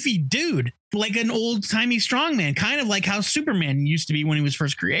beefy dude, like an old timey strongman, kind of like how Superman used to be when he was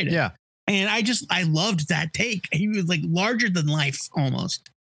first created. Yeah. And I loved that take. He was like larger than life almost.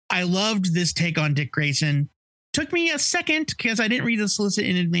 I loved this take on Dick Grayson. Took me a second because I didn't read the solicit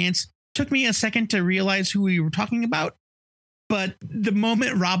in advance. Took me a second to realize who we were talking about. But the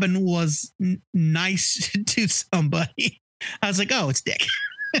moment Robin was nice to somebody, I was like, oh, it's Dick.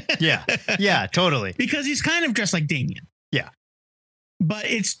 Yeah, totally. Because he's kind of dressed like Damien. Yeah. But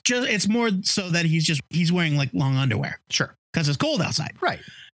it's more so that he's wearing like long underwear. Sure. Because it's cold outside. Right.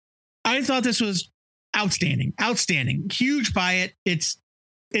 I thought this was outstanding. Huge buy it. It's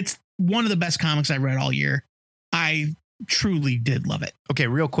one of the best comics I read all year. I truly did love it. Okay,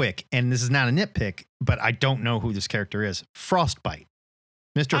 real quick. And this is not a nitpick, but I don't know who this character is. Frostbite.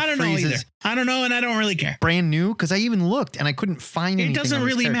 Mr. I don't know either. I don't know, and I don't really care. Brand new, because I even looked and I couldn't find anything. It doesn't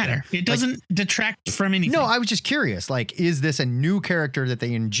really matter. It doesn't detract from anything. No, I was just curious. Like, is this a new character that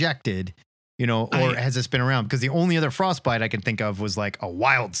they injected, or has this been around? Because the only other Frostbite I can think of was like a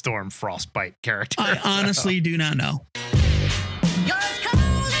Wildstorm Frostbite character. I honestly do not know.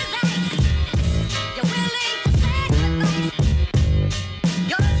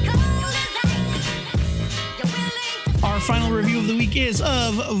 Our final review of the week is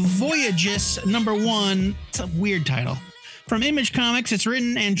of Voyages #1. It's a weird title. From Image Comics, it's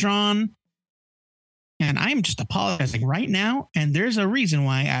written and drawn. And I'm just apologizing right now. And there's a reason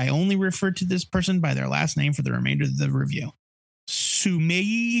why I only refer to this person by their last name for the remainder of the review.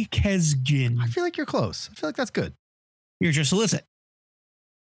 Sumei Kesgin. I feel like you're close. I feel like that's good. Here's your solicit.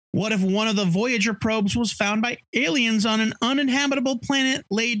 What if one of the Voyager probes was found by aliens on an uninhabitable planet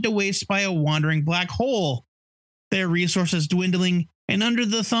laid to waste by a wandering black hole? Their resources dwindling, and under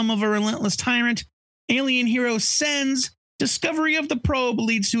the thumb of a relentless tyrant, alien hero Sen's discovery of the probe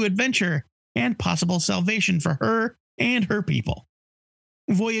leads to adventure and possible salvation for her and her people.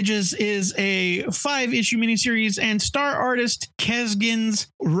 Voyages is a 5-issue miniseries and star artist Kesgin's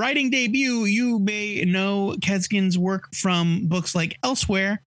writing debut. You may know Kesgin's work from books like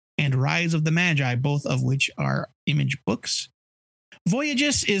Elsewhere and Rise of the Magi, both of which are Image books.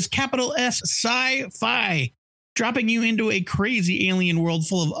 Voyages is capital S sci-fi, dropping you into a crazy alien world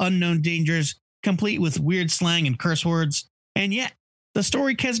full of unknown dangers, complete with weird slang and curse words. And yet, the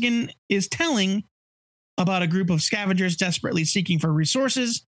story Kesgin is telling about a group of scavengers desperately seeking for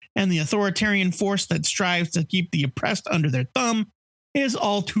resources and the authoritarian force that strives to keep the oppressed under their thumb is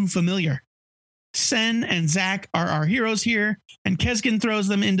all too familiar. Sen and Zack are our heroes here, and Kesgin throws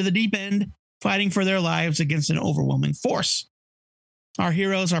them into the deep end, fighting for their lives against an overwhelming force. Our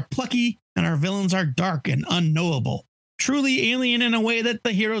heroes are plucky, and our villains are dark and unknowable, truly alien in a way that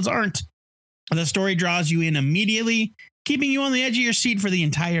the heroes aren't. The story draws you in immediately, keeping you on the edge of your seat for the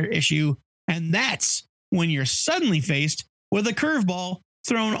entire issue. And that's when you're suddenly faced with a curveball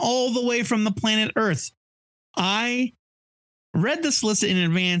thrown all the way from the planet Earth. I read the solicit in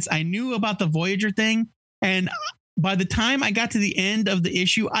advance. I knew about the Voyager thing. And by the time I got to the end of the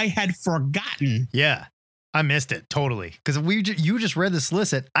issue, I had forgotten. Yeah. I missed it totally. Because you just read the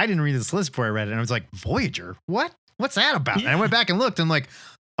solicit. I didn't read the solicit before I read it. And I was like, Voyager? What? What's that about? Yeah. And I went back and looked and I'm like,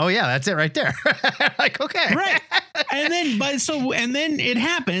 oh yeah, that's it right there. Like, okay. Right. And then it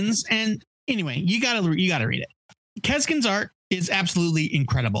happens. And anyway, you gotta read it. Keskin's art is absolutely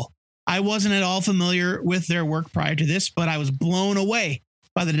incredible. I wasn't at all familiar with their work prior to this, but I was blown away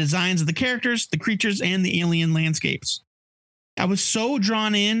by the designs of the characters, the creatures, and the alien landscapes. I was so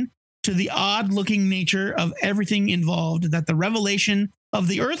drawn in to the odd looking nature of everything involved that the revelation of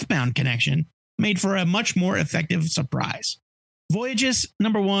the Earthbound connection made for a much more effective surprise. Voyages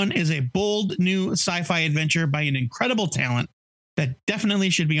 #1 is a bold new sci-fi adventure by an incredible talent that definitely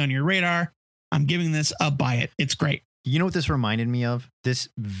should be on your radar. I'm giving this a buy it. It's great. You know what this reminded me of? This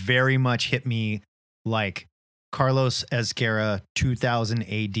very much hit me like Carlos Ezquerra 2000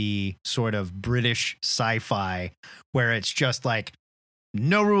 AD sort of British sci-fi, where it's just like,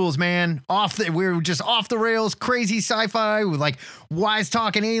 no rules, man. We're just off the rails, crazy sci-fi with like wise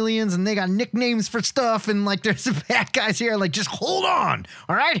talking aliens, and they got nicknames for stuff, and like there's some bad guys here. Like, just hold on.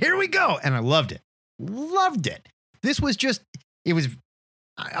 All right, here we go. And I loved it. Loved it. This was just, it was,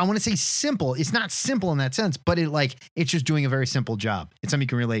 I want to say simple. It's not simple in that sense, but it's just doing a very simple job. It's something you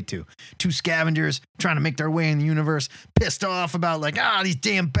can relate to. Two scavengers trying to make their way in the universe, pissed off about these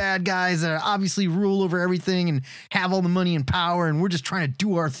damn bad guys that obviously rule over everything and have all the money and power, and we're just trying to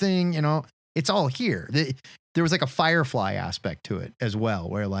do our thing. You know, it's all here. There was like a Firefly aspect to it as well,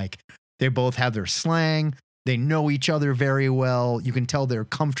 where like they both have their slang. They know each other very well. You can tell they're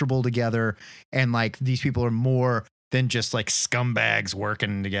comfortable together, and like these people are more than just like scumbags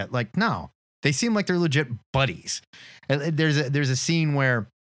working together. Like, no, they seem like they're legit buddies. And there's a scene where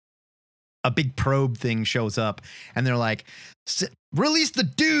a big probe thing shows up and they're like, release the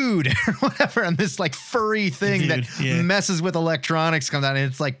dude or whatever. And this like furry thing messes with electronics comes out, and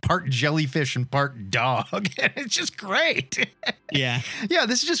it's like part jellyfish and part dog. And it's just great. Yeah. Yeah.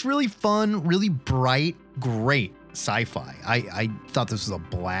 This is just really fun, really bright, great sci-fi. I thought this was a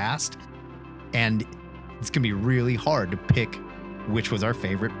blast, and it's going to be really hard to pick which was our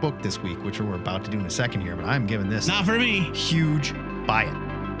favorite book this week, which we're about to do in a second here, but I'm giving this not for me. Huge buy it.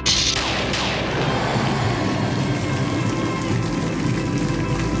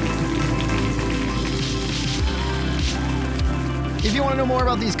 If you want to know more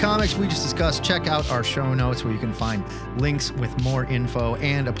about these comics we just discussed, check out our show notes where you can find links with more info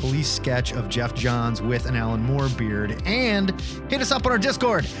and a police sketch of Jeff Johns with an Alan Moore beard. And hit us up on our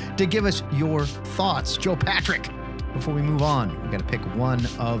Discord to give us your thoughts. Joe Patrick, before we move on, we got to pick one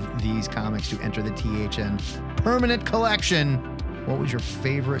of these comics to enter the THN permanent collection. What was your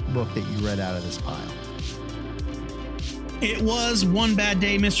favorite book that you read out of this pile? It was One Bad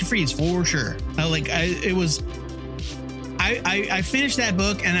Day, Mr. Freeze, for sure. I finished that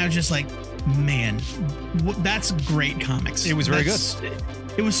book and I was just like, man, that's great comics. It was very good.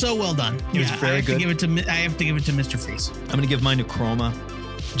 It was so well done. It was very good. I have to give it to Mr. Freeze. I'm going to give mine to Chroma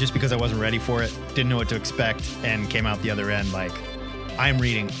just because I wasn't ready for it. Didn't know what to expect and came out the other end like, I'm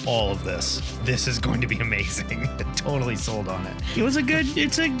reading all of this. This is going to be amazing. Totally sold on it. It was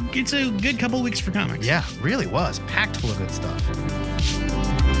it's a good couple weeks for comics. Yeah, really was. Packed full of good stuff.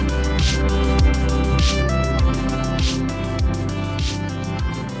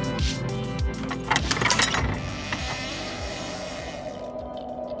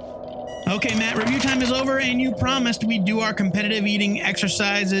 Okay, Matt, review time is over, and you promised we'd do our competitive eating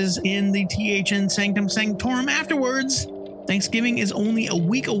exercises in the THN Sanctum Sanctorum afterwards. Thanksgiving is only a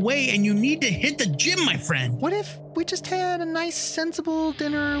week away, and you need to hit the gym, my friend. What if we just had a nice, sensible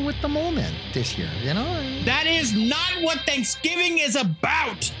dinner with the Mole Men this year, you know? That is not what Thanksgiving is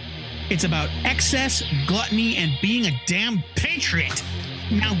about. It's about excess, gluttony, and being a damn patriot.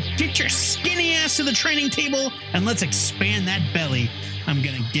 Now get your skinny ass to the training table, and let's expand that belly. I'm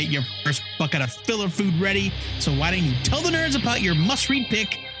going to get your first bucket of filler food ready, so why don't you tell the nerds about your must-read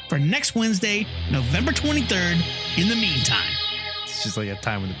pick for next Wednesday, November 23rd, in the meantime. It's just like a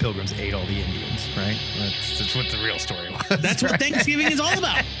time when the Pilgrims ate all the Indians, right? That's what the real story was. That's what Thanksgiving is all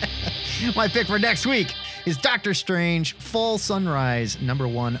about. My pick for next week is Doctor Strange, Fall Sunrise,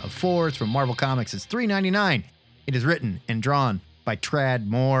 #1 of 4. It's from Marvel Comics. It's $3.99. It is written and drawn by Tradd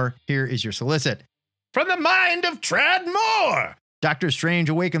Moore. Here is your solicit. From the mind of Tradd Moore! Doctor Strange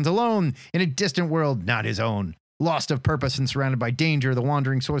awakens alone in a distant world not his own. Lost of purpose and surrounded by danger, the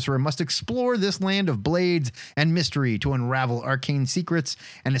wandering sorcerer must explore this land of blades and mystery to unravel arcane secrets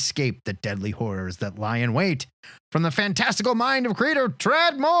and escape the deadly horrors that lie in wait. From the fantastical mind of creator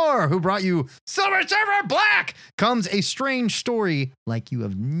Tradd Moore, who brought you Silver Surfer Black, comes a strange story like you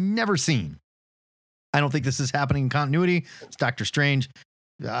have never seen. I don't think this is happening in continuity. It's Doctor Strange.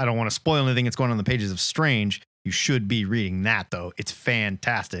 I don't want to spoil anything that's going on the pages of Strange. You should be reading that, though. It's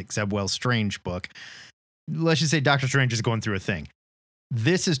fantastic. Zeb Wells' Strange book. Let's just say Doctor Strange is going through a thing.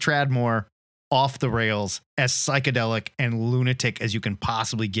 This is Tradd Moore off the rails, as psychedelic and lunatic as you can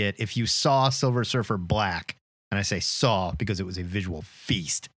possibly get. If you saw Silver Surfer Black, and I say saw because it was a visual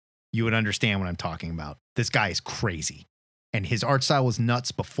feast, you would understand what I'm talking about. This guy is crazy. And his art style was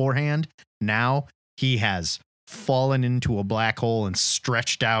nuts beforehand. Now he has fallen into a black hole and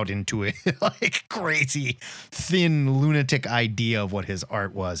stretched out into a like crazy, thin, lunatic idea of what his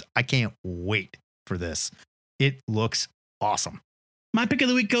art was. I can't wait for this. It looks awesome. My pick of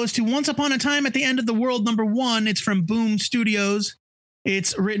the week goes to Once Upon a Time at the End of the World #1. It's from Boom Studios.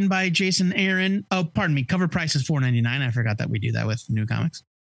 It's written by Jason Aaron. Oh, pardon me. Cover price is $4.99. I forgot that we do that with New Comics.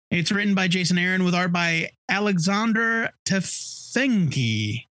 It's written by Jason Aaron with art by Alexander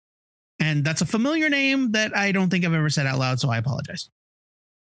Tefengi. And that's a familiar name that I don't think I've ever said out loud, so I apologize.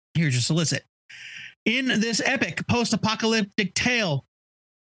 Here's your solicit. In this epic post-apocalyptic tale,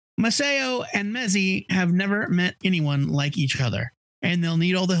 Maseo and Mezi have never met anyone like each other, and they'll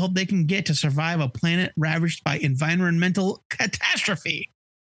need all the help they can get to survive a planet ravaged by environmental catastrophe.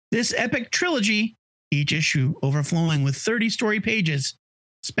 This epic trilogy, each issue overflowing with 30-story pages,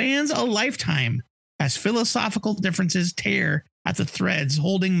 spans a lifetime as philosophical differences tear at the threads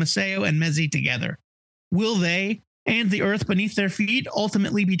holding Maseo and Mezi together. Will they and the earth beneath their feet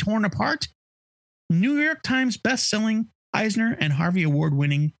ultimately be torn apart? New York Times best-selling, Eisner and Harvey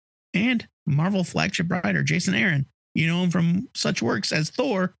Award-winning, and Marvel flagship writer Jason Aaron, you know him from such works as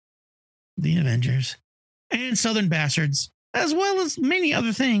Thor, The Avengers, and Southern Bastards, as well as many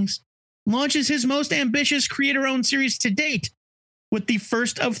other things, launches his most ambitious creator-owned series to date with the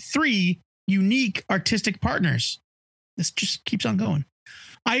first of 3 unique artistic partners. This just keeps on going.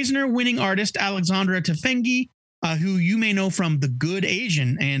 Eisner winning artist Alexandra Tefengi, who you may know from The Good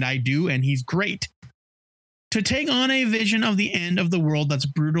Asian, and I do, and he's great, to take on a vision of the end of the world that's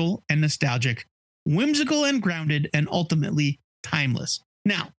brutal and nostalgic, whimsical and grounded, and ultimately timeless.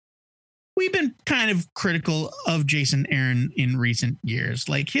 Now, we've been kind of critical of Jason Aaron in recent years.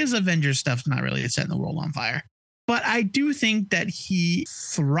 Like, his Avengers stuff's not really setting the world on fire. But I do think that he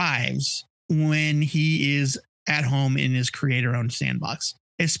thrives when he is at home in his creator-owned sandbox,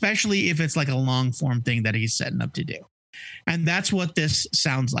 especially if it's like a long-form thing that he's setting up to do. And that's what this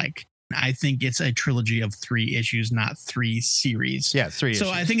sounds like. I think it's a trilogy of 3 issues, not 3 series. Yeah, 3 issues. So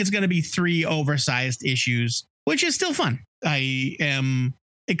I think it's going to be 3 oversized issues, which is still fun. I am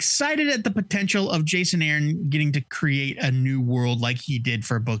excited at the potential of Jason Aaron getting to create a new world like he did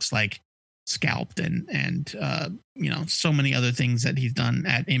for books like Scalped and so many other things that he's done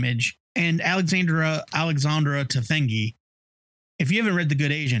at Image. And Alexandra Tefengi, if you haven't read The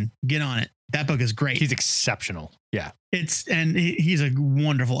Good Asian, get on it. That book is great. He's exceptional. Yeah. He's a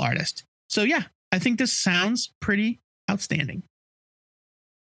wonderful artist. So yeah, I think this sounds pretty outstanding.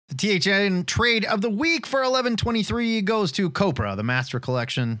 The THN trade of the week for 11/23 goes to Copra, the Master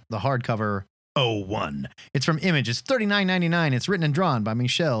Collection, the hardcover 01. It's from Image. It's $39.99. It's written and drawn by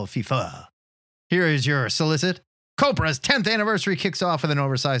Michel Fifa. Here is your solicit. Copra's 10th anniversary kicks off with an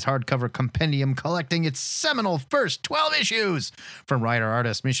oversized hardcover compendium collecting its seminal first 12 issues. From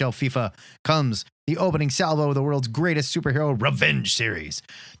writer-artist Michel Fifa comes the opening salvo of the world's greatest superhero revenge series.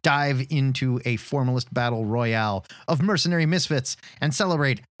 Dive into a formalist battle royale of mercenary misfits and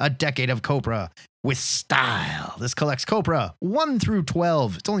celebrate a decade of Copra with style. This collects Copra 1 through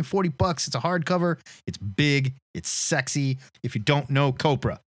 12. It's only $40. It's a hardcover. It's big. It's sexy. If you don't know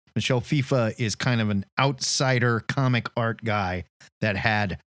Copra, Michel Fifa is kind of an outsider comic art guy that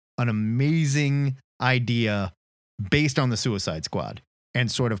had an amazing idea based on the Suicide Squad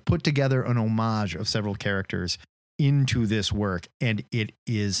and sort of put together an homage of several characters into this work. And it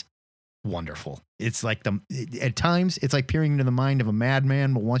is wonderful. It's like at times it's like peering into the mind of a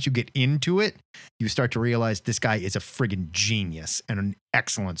madman. But once you get into it, you start to realize this guy is a friggin' genius and an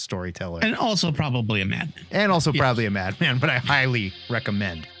excellent storyteller. And also probably a madman. Probably a madman, but I highly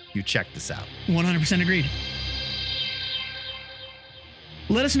recommend you check this out. 100% agreed.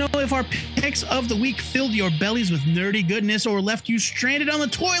 Let us know if our picks of the week filled your bellies with nerdy goodness or left you stranded on the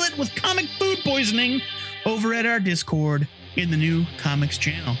toilet with comic food poisoning over at our Discord in the New Comics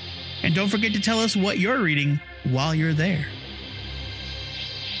channel. And don't forget to tell us what you're reading while you're there.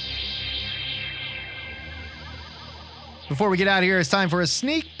 Before we get out of here, it's time for a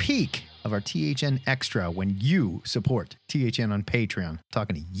sneak peek of our THN Extra when you support THN on Patreon. I'm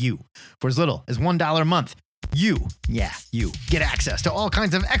talking to you. For as little as $1 a month, you get access to all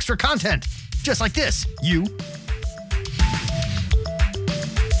kinds of extra content, just like this.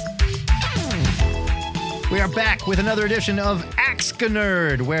 We are back with another edition of Ask a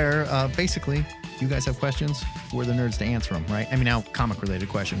Nerd, where basically you guys have questions. We're the nerds to answer them, right? I mean, now comic-related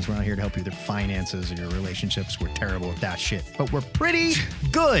questions. We're not here to help you with your finances or your relationships. We're terrible at that shit. But we're pretty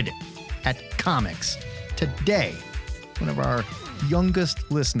good at comics. Today, one of our youngest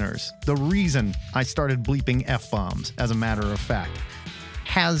listeners, the reason I started bleeping F-bombs, as a matter of fact,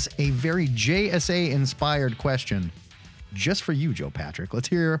 has a very JSA-inspired question just for you, Joe Patrick. Let's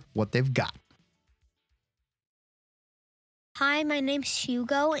hear what they've got. Hi, my name's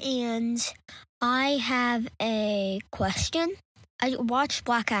Hugo, and I have a question. I watched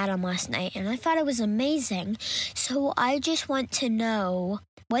Black Adam last night, and I thought it was amazing. So I just want to know,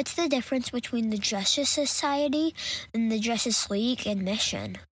 what's the difference between the Justice Society and the Justice League and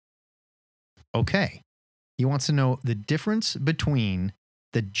Mission? Okay. He wants to know the difference between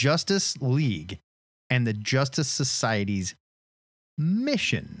the Justice League and the Justice Society's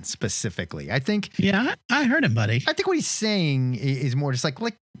mission specifically. I think. Yeah, I heard him, buddy. I think what he's saying is more just like,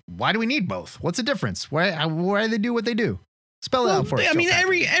 why do we need both? What's the difference? Why do they do what they do? Spell it out for us. I mean,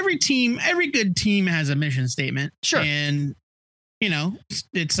 every good team has a mission statement. Sure. And,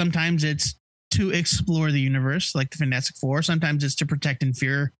 sometimes it's to explore the universe, like the Fantastic Four. Sometimes it's to protect and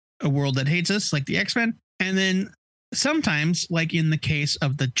fear a world that hates us, like the X-Men. And then sometimes, like in the case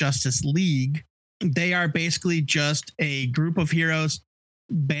of the Justice League, they are basically just a group of heroes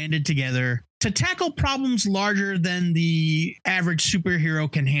banded together to tackle problems larger than the average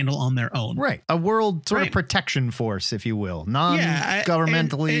superhero can handle on their own. Right. A world sort of protection force, if you will.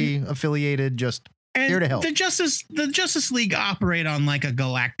 Non-governmentally affiliated, just here to help. The Justice League operate on like a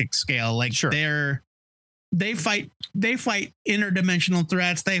galactic scale. Like they fight interdimensional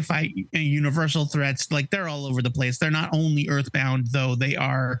threats. They fight universal threats. Like they're all over the place. They're not only Earthbound, though they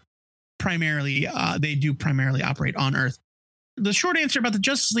are primarily operate on Earth. The short answer about the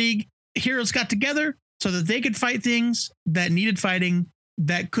Justice League, heroes got together so that they could fight things that needed fighting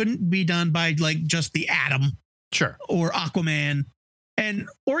that couldn't be done by like just the Atom, or Aquaman,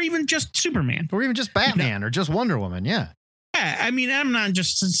 or even just Superman, or even just Batman, or just Wonder Woman. Yeah, I mean, I'm not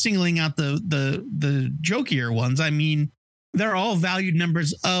just singling out the jokier ones. I mean, they're all valued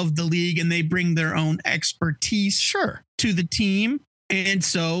members of the league, and they bring their own expertise to the team. And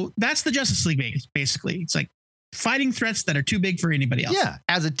so that's the Justice League, basically. It's like fighting threats that are too big for anybody else. Yeah,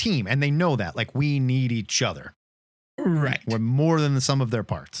 as a team. And they know that. Like, we need each other. Right. We're more than the sum of their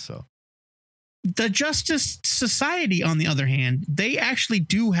parts. So the Justice Society, on the other hand, they actually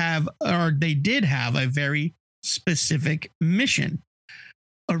did have a very specific mission.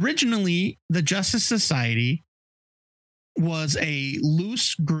 Originally, the Justice Society was a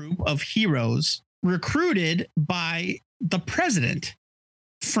loose group of heroes recruited by the president,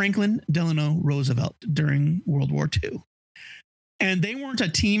 Franklin Delano Roosevelt, during World War II. And they weren't a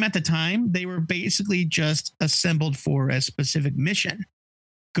team at the time. They were basically just assembled for a specific mission.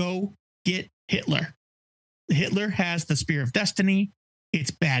 Go get Hitler. Hitler has the Spear of Destiny. It's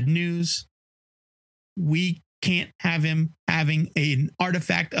bad news. We can't have him having an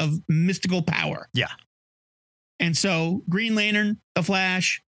artifact of mystical power. Yeah. And so Green Lantern, the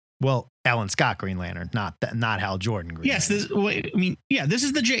Flash. Well, Alan Scott Green Lantern, not Hal Jordan Green Lantern. This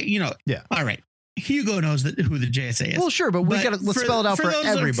is the J. Yeah. All right. Hugo knows who the JSA is. Well, sure, but let's spell it out for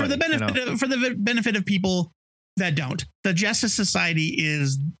everybody. For the benefit of people that don't, the Justice Society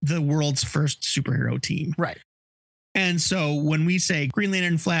is the world's first superhero team. Right. And so when we say Green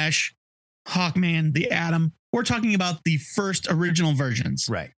Lantern, Flash, Hawkman, the Atom, we're talking about the first original versions.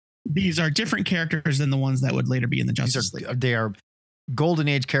 Right. These are different characters than the ones that would later be in the Justice League. They are Golden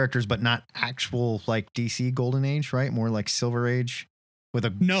Age characters, but not actual like DC Golden Age, right? More like Silver Age with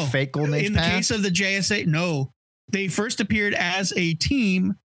a fake Golden Age. In the case of the JSA, no. They first appeared as a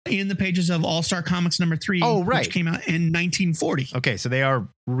team in the pages of All-Star Comics number 3, which came out in 1940. Okay, so they are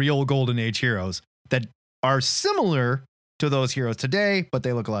real Golden Age heroes that are similar to those heroes today, but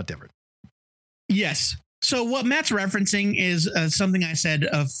they look a lot different. Yes. So what Matt's referencing is something I said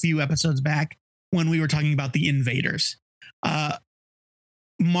a few episodes back when we were talking about the Invaders.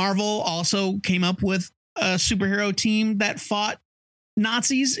 Marvel also came up with a superhero team that fought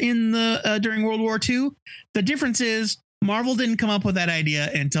Nazis in the during World War II. The difference is Marvel didn't come up with that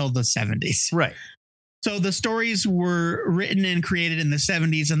idea until the 70s. Right. So the stories were written and created in the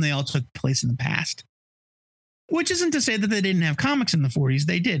 70s, and they all took place in the past. Which isn't to say that they didn't have comics in the 40s.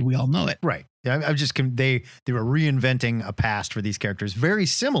 They did. We all know it. Right. I'm just they were reinventing a past for these characters very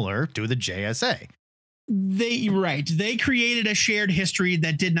similar to the JSA. They created a shared history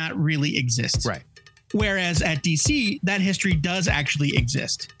that did not really exist. Right. Whereas at DC, that history does actually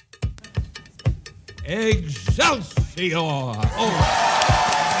exist. Excelsior!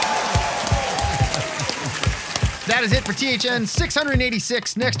 That is it for THN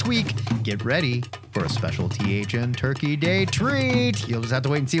 686. Next week, get ready for a special THN Turkey Day treat. You'll just have to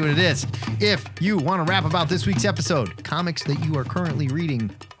wait and see what it is. If you want to rap about this week's episode, comics that you are currently reading,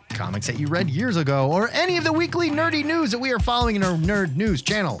 comics that you read years ago, or any of the weekly nerdy news that we are following in our Nerd News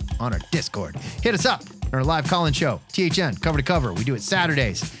channel on our Discord, hit us up on our live call-in show, THN Cover to Cover. We do it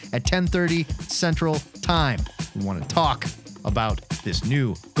Saturdays at 10:30 Central Time. We want to talk about this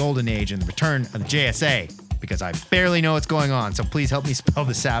new golden age and the return of the JSA, because I barely know what's going on, so please help me spell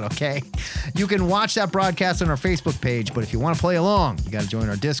this out, okay? You can watch that broadcast on our Facebook page, but if you want to play along, you got to join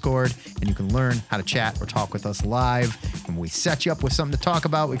our Discord, and you can learn how to chat or talk with us live. And we set you up with something to talk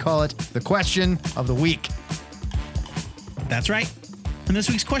about. We call it the Question of the Week. That's right. And this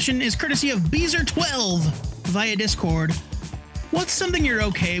week's question is courtesy of Beezer12 via Discord. What's something you're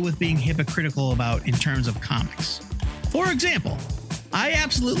okay with being hypocritical about in terms of comics? For example, I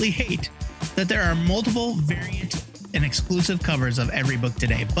absolutely hate that there are multiple variant and exclusive covers of every book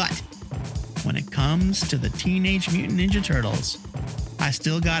today, but when it comes to the Teenage Mutant Ninja Turtles, I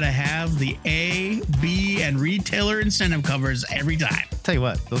still gotta have the A, B, and retailer incentive covers every time. Tell you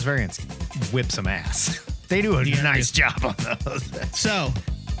what, those variants whip some ass. They do a nice job on those. So,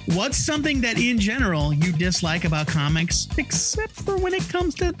 what's something that in general you dislike about comics, except for when it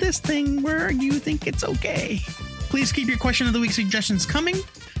comes to this thing where you think it's okay? Please keep your question of the week suggestions coming.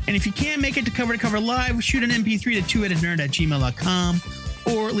 And if you can't make it to Cover Live, shoot an MP3 to twoheadednerd@gmail.com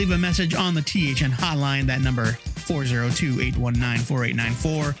or leave a message on the THN hotline, that number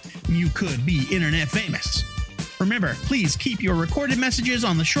 402-819-4894. You could be internet famous. Remember, please keep your recorded messages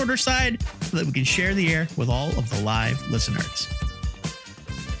on the shorter side so that we can share the air with all of the live listeners.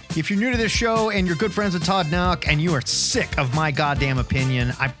 If you're new to this show and you're good friends with Todd Nock and you are sick of my goddamn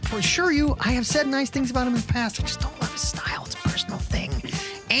opinion, I assure you I have said nice things about him in the past. I just don't love his style. It's a personal thing.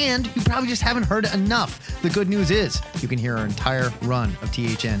 And you probably just haven't heard it enough. The good news is you can hear our entire run of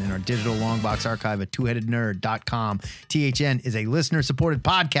THN in our digital longbox archive at twoheadednerd.com. THN is a listener-supported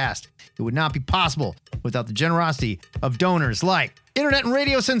podcast. It would not be possible without the generosity of donors like internet and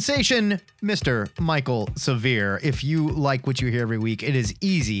radio sensation, Mr. Michael Severe. If you like what you hear every week, it is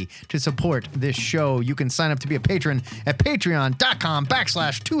easy to support this show. You can sign up to be a patron at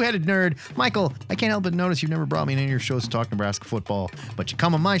patreon.com/twoheadednerd. Michael, I can't help but notice you've never brought me in any of your shows to talk Nebraska football, but you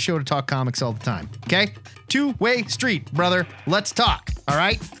come on my show to talk comics all the time, okay? Two-way street, brother. Let's talk, all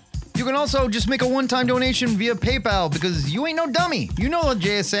right? You can also just make a one-time donation via PayPal because you ain't no dummy. You know the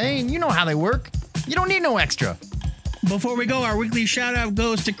JSA and you know how they work. You don't need no extra. Before we go, our weekly shout-out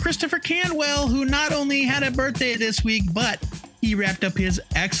goes to Christopher Cantwell, who not only had a birthday this week, but he wrapped up his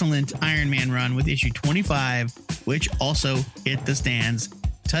excellent Iron Man run with issue 25, which also hit the stands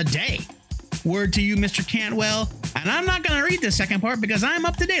today. Word to you, Mr. Cantwell. And I'm not going to read the second part because I'm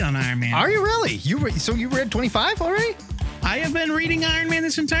up to date on Iron Man. Are you really? So you read 25 already? I have been reading Iron Man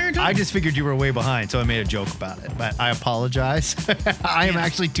this entire time. I just figured you were way behind, so I made a joke about it. But I apologize. I am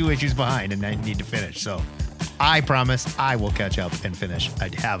actually 2 issues behind, and I need to finish. So I promise I will catch up and finish. I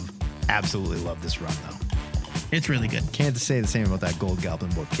have absolutely loved this run, though. It's really good. Can't say the same about that Gold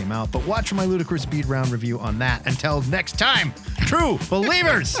Goblin book came out, but watch my ludicrous speed round review on that. Until next time, true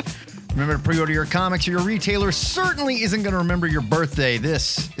believers. Remember to pre-order your comics, or your retailer certainly isn't going to remember your birthday.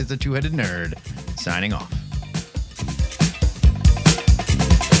 This is the Two-Headed Nerd, signing off.